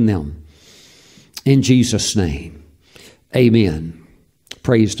 Strengthen them in Jesus' name. Amen.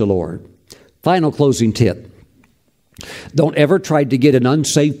 Praise the Lord. Final closing tip. Don't ever try to get an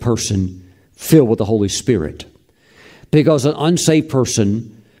unsaved person filled with the Holy Spirit, because an unsaved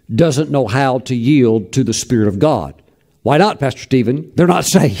person doesn't know how to yield to the Spirit of God. Why not, Pastor Stephen? They're not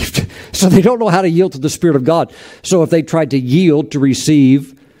saved. So they don't know how to yield to the Spirit of God. So if they tried to yield to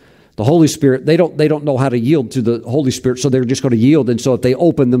receive the Holy Spirit, they don't know how to yield to the Holy Spirit, so they're just going to yield. And so if they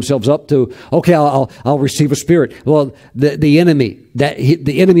open themselves up to, okay, I'll receive a spirit. Well, the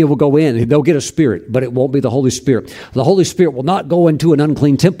enemy will go in. They'll get a spirit, but it won't be the Holy Spirit. The Holy Spirit will not go into an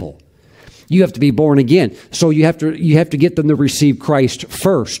unclean temple. You have to be born again. So you have to get them to receive Christ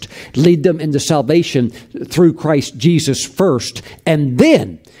first. Lead them into salvation through Christ Jesus first. And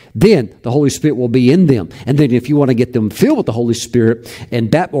then the Holy Spirit will be in them. And then if you want to get them filled with the Holy Spirit and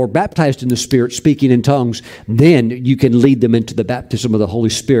baptized in the Spirit, speaking in tongues, then you can lead them into the baptism of the Holy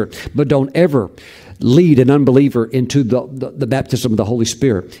Spirit. But don't ever lead an unbeliever into the baptism of the Holy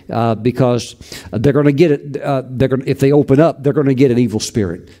Spirit, because they're going to get it. If they open up, they're going to get an evil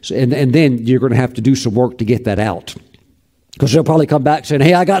spirit, and then you're going to have to do some work to get that out. Because they'll probably come back saying,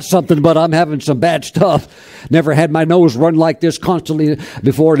 hey, I got something, but I'm having some bad stuff. Never had my nose run like this constantly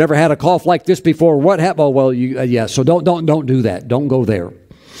before. Never had a cough like this before. What happened? Oh, well, yeah. So don't do that. Don't go there.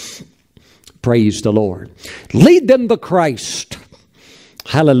 Praise the Lord. Lead them to Christ.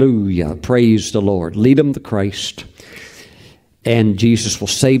 Hallelujah. Praise the Lord. Lead them to Christ. And Jesus will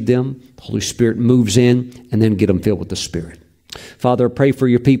save them. The Holy Spirit moves in, and then get them filled with the Spirit. Father, I pray for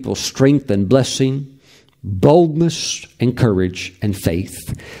your people strength and blessing, boldness and courage and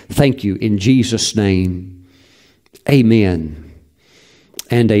faith. Thank you in Jesus' name. Amen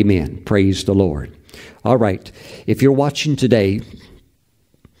and amen. Praise the Lord. All right. If you're watching today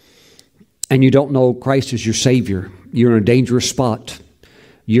and you don't know Christ as your Savior, you're in a dangerous spot.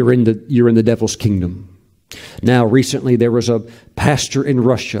 You're in the devil's kingdom. Now, recently there was a pastor in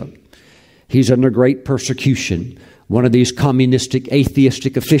Russia. He's under great persecution. One of these communistic,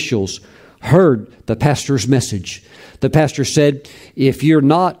 atheistic officials heard the pastor's message. The pastor said, if you're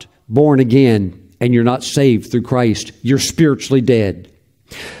not born again and you're not saved through Christ, you're spiritually dead.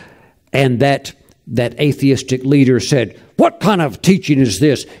 And that atheistic leader said, what kind of teaching is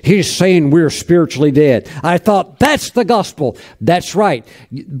this? He's saying we're spiritually dead. I thought, that's the gospel. That's right.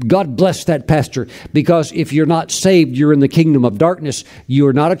 God bless that pastor, because if you're not saved, you're in the kingdom of darkness.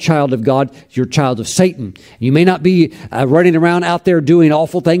 You're not a child of God. You're a child of Satan. You may not be running around out there doing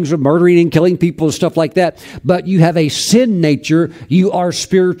awful things of murdering and killing people and stuff like that, but you have a sin nature. You are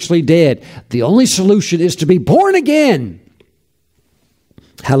spiritually dead. The only solution is to be born again.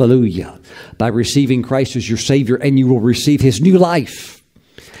 Hallelujah. By receiving Christ as your Savior, and you will receive His new life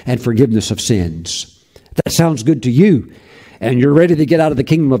and forgiveness of sins. That sounds good to you, and you're ready to get out of the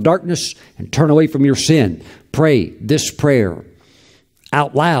kingdom of darkness and turn away from your sin. Pray this prayer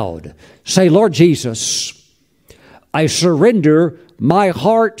out loud. Say, Lord Jesus, I surrender my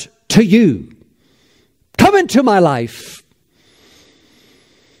heart to you. Come into my life.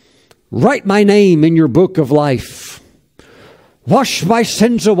 Write my name in your book of life. Wash my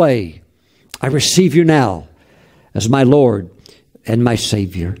sins away. I receive you now as my Lord and my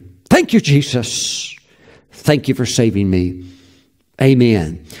Savior. Thank you, Jesus. Thank you for saving me.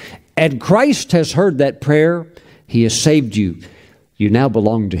 Amen. And Christ has heard that prayer. He has saved you. You now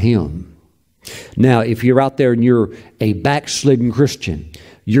belong to Him. Now, if you're out there and you're a backslidden Christian,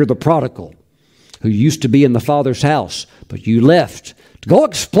 you're the prodigal who used to be in the Father's house, but you left to go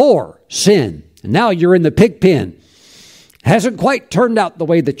explore sin. And now you're in the pig pen. Hasn't quite turned out the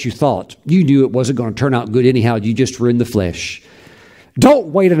way that you thought. You knew it wasn't going to turn out good anyhow. You just were in the flesh. Don't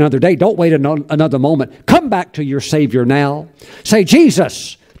wait another day. Don't wait another moment. Come back to your Savior now. Say,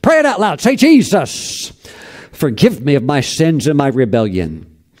 Jesus. Pray it out loud. Say, Jesus, forgive me of my sins and my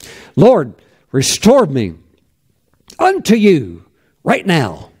rebellion. Lord, restore me unto you right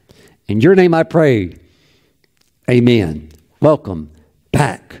now. In your name I pray. Amen. Welcome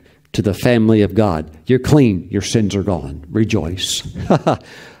back to the family of God. You're clean. Your sins are gone. Rejoice. Ha, ha,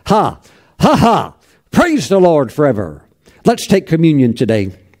 ha, ha, ha. Praise the Lord forever. Let's take communion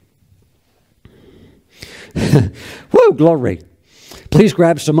today. Woo, glory. Please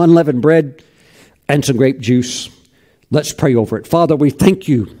grab some unleavened bread and some grape juice. Let's pray over it. Father, we thank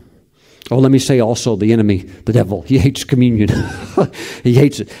you. Oh, let me say also the enemy, the devil, he hates communion. He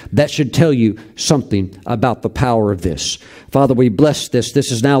hates it. That should tell you something about the power of this. Father, we bless this. This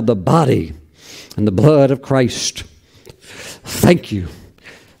is now the body and the blood of Christ. Thank you.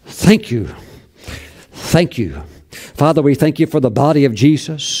 Thank you. Thank you. Father, we thank you for the body of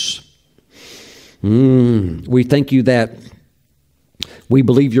Jesus. We thank you that we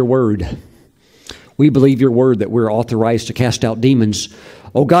believe your word. We believe your word that we're authorized to cast out demons.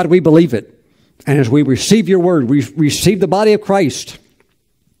 Oh God, we believe it. And as we receive your word, we receive the body of Christ.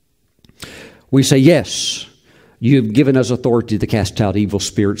 We say, yes, you've given us authority to cast out evil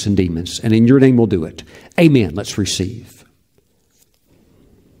spirits and demons. And in your name we'll do it. Amen. Let's receive.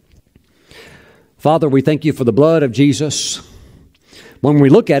 Father, we thank you for the blood of Jesus. When we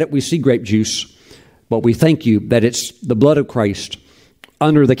look at it, we see grape juice. But we thank you that it's the blood of Christ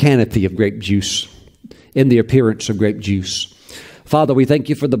under the canopy of grape juice, in the appearance of grape juice. Father, we thank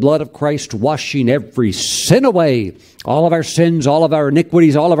you for the blood of Christ washing every sin away. All of our sins, all of our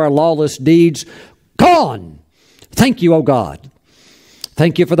iniquities, all of our lawless deeds, gone. Thank you, O God.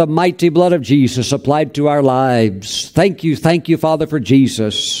 Thank you for the mighty blood of Jesus applied to our lives. Thank you, Father, for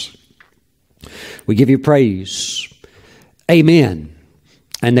Jesus. We give you praise. Amen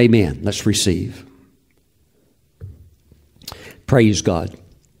and amen. Let's receive. Praise God.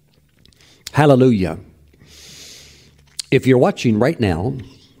 Hallelujah. If you're watching right now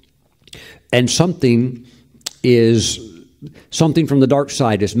and something from the dark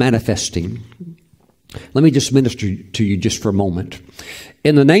side is manifesting, let me just minister to you just for a moment.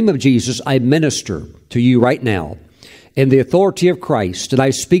 In the name of Jesus, I minister to you right now in the authority of Christ, and I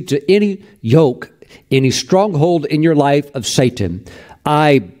speak to any yoke, any stronghold in your life of Satan.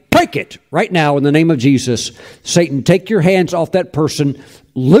 I break it right now in the name of Jesus. Satan, take your hands off that person.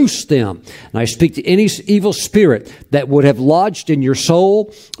 Loose them. And I speak to any evil spirit that would have lodged in your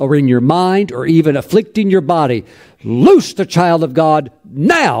soul or in your mind or even afflicting your body. Loose the child of God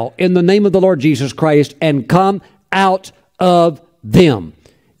now in the name of the Lord Jesus Christ and come out of them.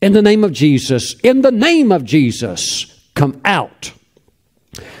 In the name of Jesus. In the name of Jesus. Come out.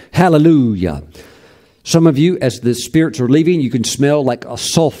 Hallelujah. Some of you, as the spirits are leaving, you can smell like a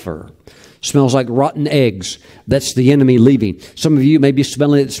sulfur. Smells like rotten eggs. That's the enemy leaving. Some of you may be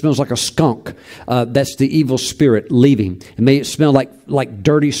smelling it smells like a skunk. That's the evil spirit leaving. It may smell like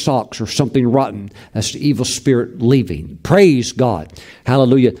dirty socks or something rotten. That's the evil spirit leaving. Praise God.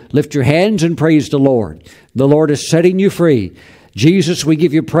 Hallelujah. Lift your hands and praise the Lord. The Lord is setting you free. Jesus, we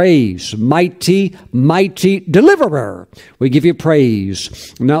give you praise. Mighty, mighty deliverer. We give you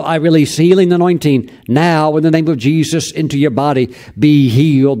praise. Now I release healing anointing now in the name of Jesus into your body. Be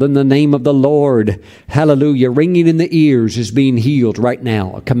healed in the name of the Lord. Hallelujah. Ringing in the ears is being healed right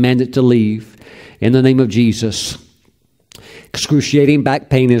now. I command it to leave in the name of Jesus. Excruciating back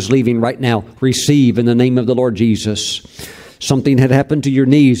pain is leaving right now. Receive in the name of the Lord Jesus. Something had happened to your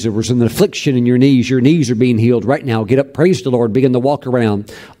knees. There was an affliction in your knees. Your knees are being healed right now. Get up, praise the Lord, begin to walk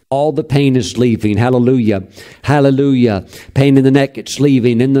around. All the pain is leaving. Hallelujah. Hallelujah. Pain in the neck, it's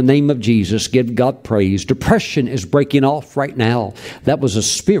leaving. In the name of Jesus, give God praise. Depression is breaking off right now. That was a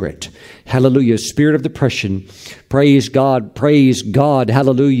spirit. Hallelujah. Spirit of depression. Praise God. Praise God.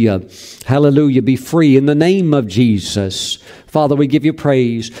 Hallelujah. Hallelujah. Be free in the name of Jesus. Father, we give you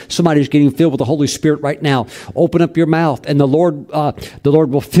praise. Somebody's getting filled with the Holy Spirit right now. Open up your mouth, and the Lord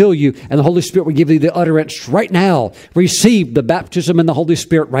will fill you, and the Holy Spirit will give you the utterance right now. Receive the baptism in the Holy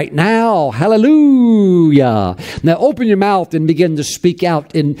Spirit right now. Hallelujah. Now open your mouth and begin to speak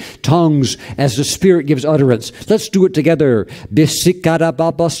out in tongues as the Spirit gives utterance. Let's do it together.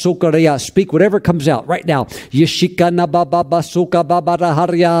 Speak whatever comes out right now.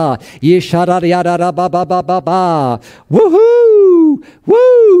 Woohoo!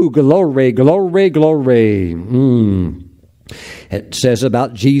 Woo! Glory, glory, glory. It says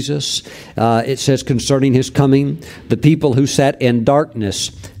about Jesus, it says concerning his coming, the people who sat in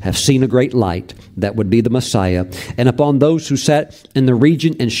darkness have seen a great light. That would be the Messiah. And upon those who sat in the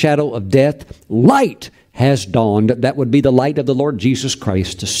region and shadow of death, light has dawned. That would be the light of the Lord Jesus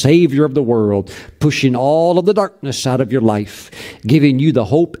Christ, the Savior of the world, pushing all of the darkness out of your life, giving you the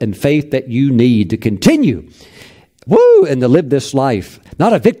hope and faith that you need to continue. And to live this life,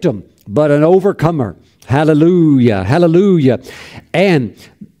 not a victim, but an overcomer. Hallelujah, hallelujah. And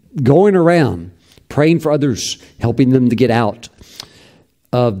going around, praying for others, helping them to get out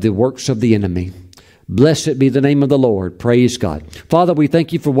of the works of the enemy. Blessed be the name of the Lord. Praise God. Father, we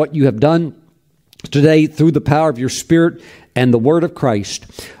thank you for what you have done today through the power of your Spirit and the word of Christ.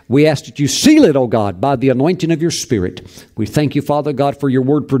 We ask that you seal it, O God, by the anointing of your Spirit. We thank you, Father God, for your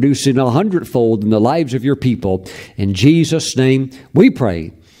word producing 100-fold in the lives of your people. In Jesus' name we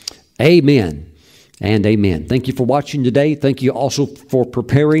pray. Amen and amen. Thank you for watching today. Thank you also for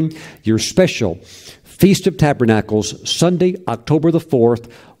preparing your special Feast of Tabernacles, Sunday, October the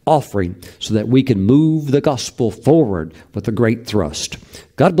 4th, offering so that we can move the gospel forward with a great thrust.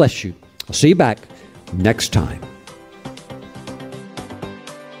 God bless you. I'll see you back next time.